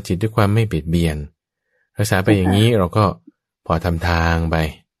ตตาจิตด้วยความไม่เบียดเบียนรักษาไปอย่างนี้เราก็พอทำทางไป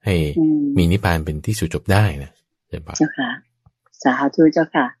ให้มีนิพพานเป็นที่สุดจบได้นะเจ้าค่ะสาธุเจ้า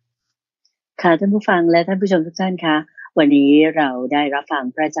ค่ะค่ะท่านผู้ฟังและท่านผู้ชมทุกท่านคะวันนี้เราได้รับฟัง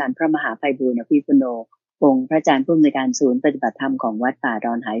พระอาจารย์พระมหาไพบูลย์อภิปุโนองค์พระอาจารย์ผู้อำนวยการศูนย์ปฏิบัติธรรมของวัดป่าด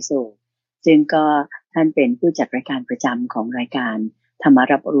อนหายโศกซึ่งก็ท่านเป็นผู้จัดรายการประจำของรายการธรรม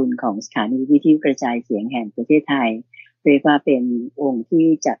รับอรุณของสถานีวิทยุกระจายเสียงแห่งประเทศไทยเรียกว่าเป็นองค์ที่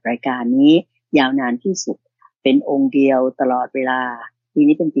จัดรายการนี้ยาวนานที่สุดเป็นองค์เดียวตลอดเวลาปี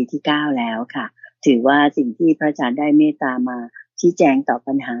นี้เป็นปีที่9แล้วค่ะถือว่าสิ่งที่พระอาจารย์ได้เมตตามาชี้แจงตอบ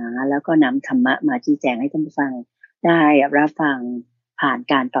ปัญหาแล้วก็นำธรรมะมาชี้แจงให้ท่านผู้ฟังได้รับฟังผ่าน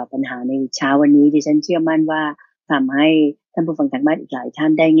การตอบปัญหาในเช้าวันนี้ดิฉันเชื่อมั่นว่าทำให้ท่านผู้ฟังทางบ้านอีกหลายท่า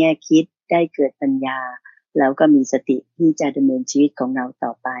นได้แง่คิดได้เกิดปัญญาแล้วก็มีสติที่จะดำเนินชีวิตของเราต่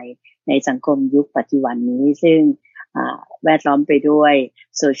อไปในสังคมยุคปัจจุบันนี้ซึ่งแวดล้อมไปด้วย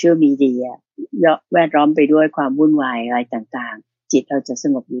โซเชียลมีเดียแวดล้อมไปด้วยความวุ่นวายอะไรต่างๆจิตเราจะส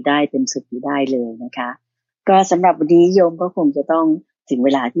งบอยู่ได้เป็นสุขอยู่ได้เลยนะคะก็สำหรับวันนี้โยมก็คงจะต้องถึงเว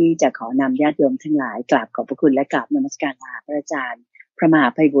ลาที่จะขอนำญาติโยมทั้งหลายกราบขอบพระคุณและกราบนมัสการลาพระอาจารย์พระมหา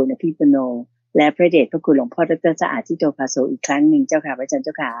ไพบูลย์อภิปุโนและพระเดชพระคุณหลวงพ่อดร.สะอาดทิโตภาโสอีกครั้งหนึ่งเจ้าค่ะพระอาจารย์เ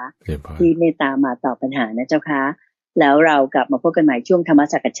จ้าค่ะที่เมตตามาตอบปัญหานะเจ้าค่ะแล้วเรากลับมาพบกันใหม่ช่วงธรรม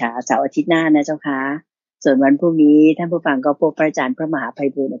สักฉาเสาร์อาทิตย์หน้านะเจ้าค่ะส่วนวันพรุ่งนี้ท่านผู้ฟังก็พบพระอาจารย์พระมหาไพ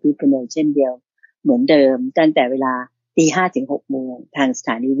บูลย์อภิปุโนเช่นเดียวเหมือนเดิมตั้งแต่เวลา 5:00 ถึง 6:00 นทางสถ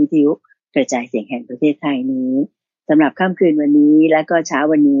านีวิทยุกระจายเสียงแห่งประเทศไทยนี้สำหรับค่ำคืนวันนี้และก็เช้า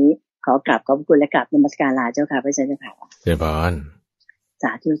วันนี้ขอกราบขอบคุณและกราบนมัสการลาเจ้าค่ะพระอาจารย์เจ้าค่ะเจริญพรส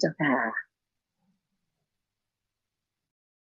าธุเจ้าค่ะ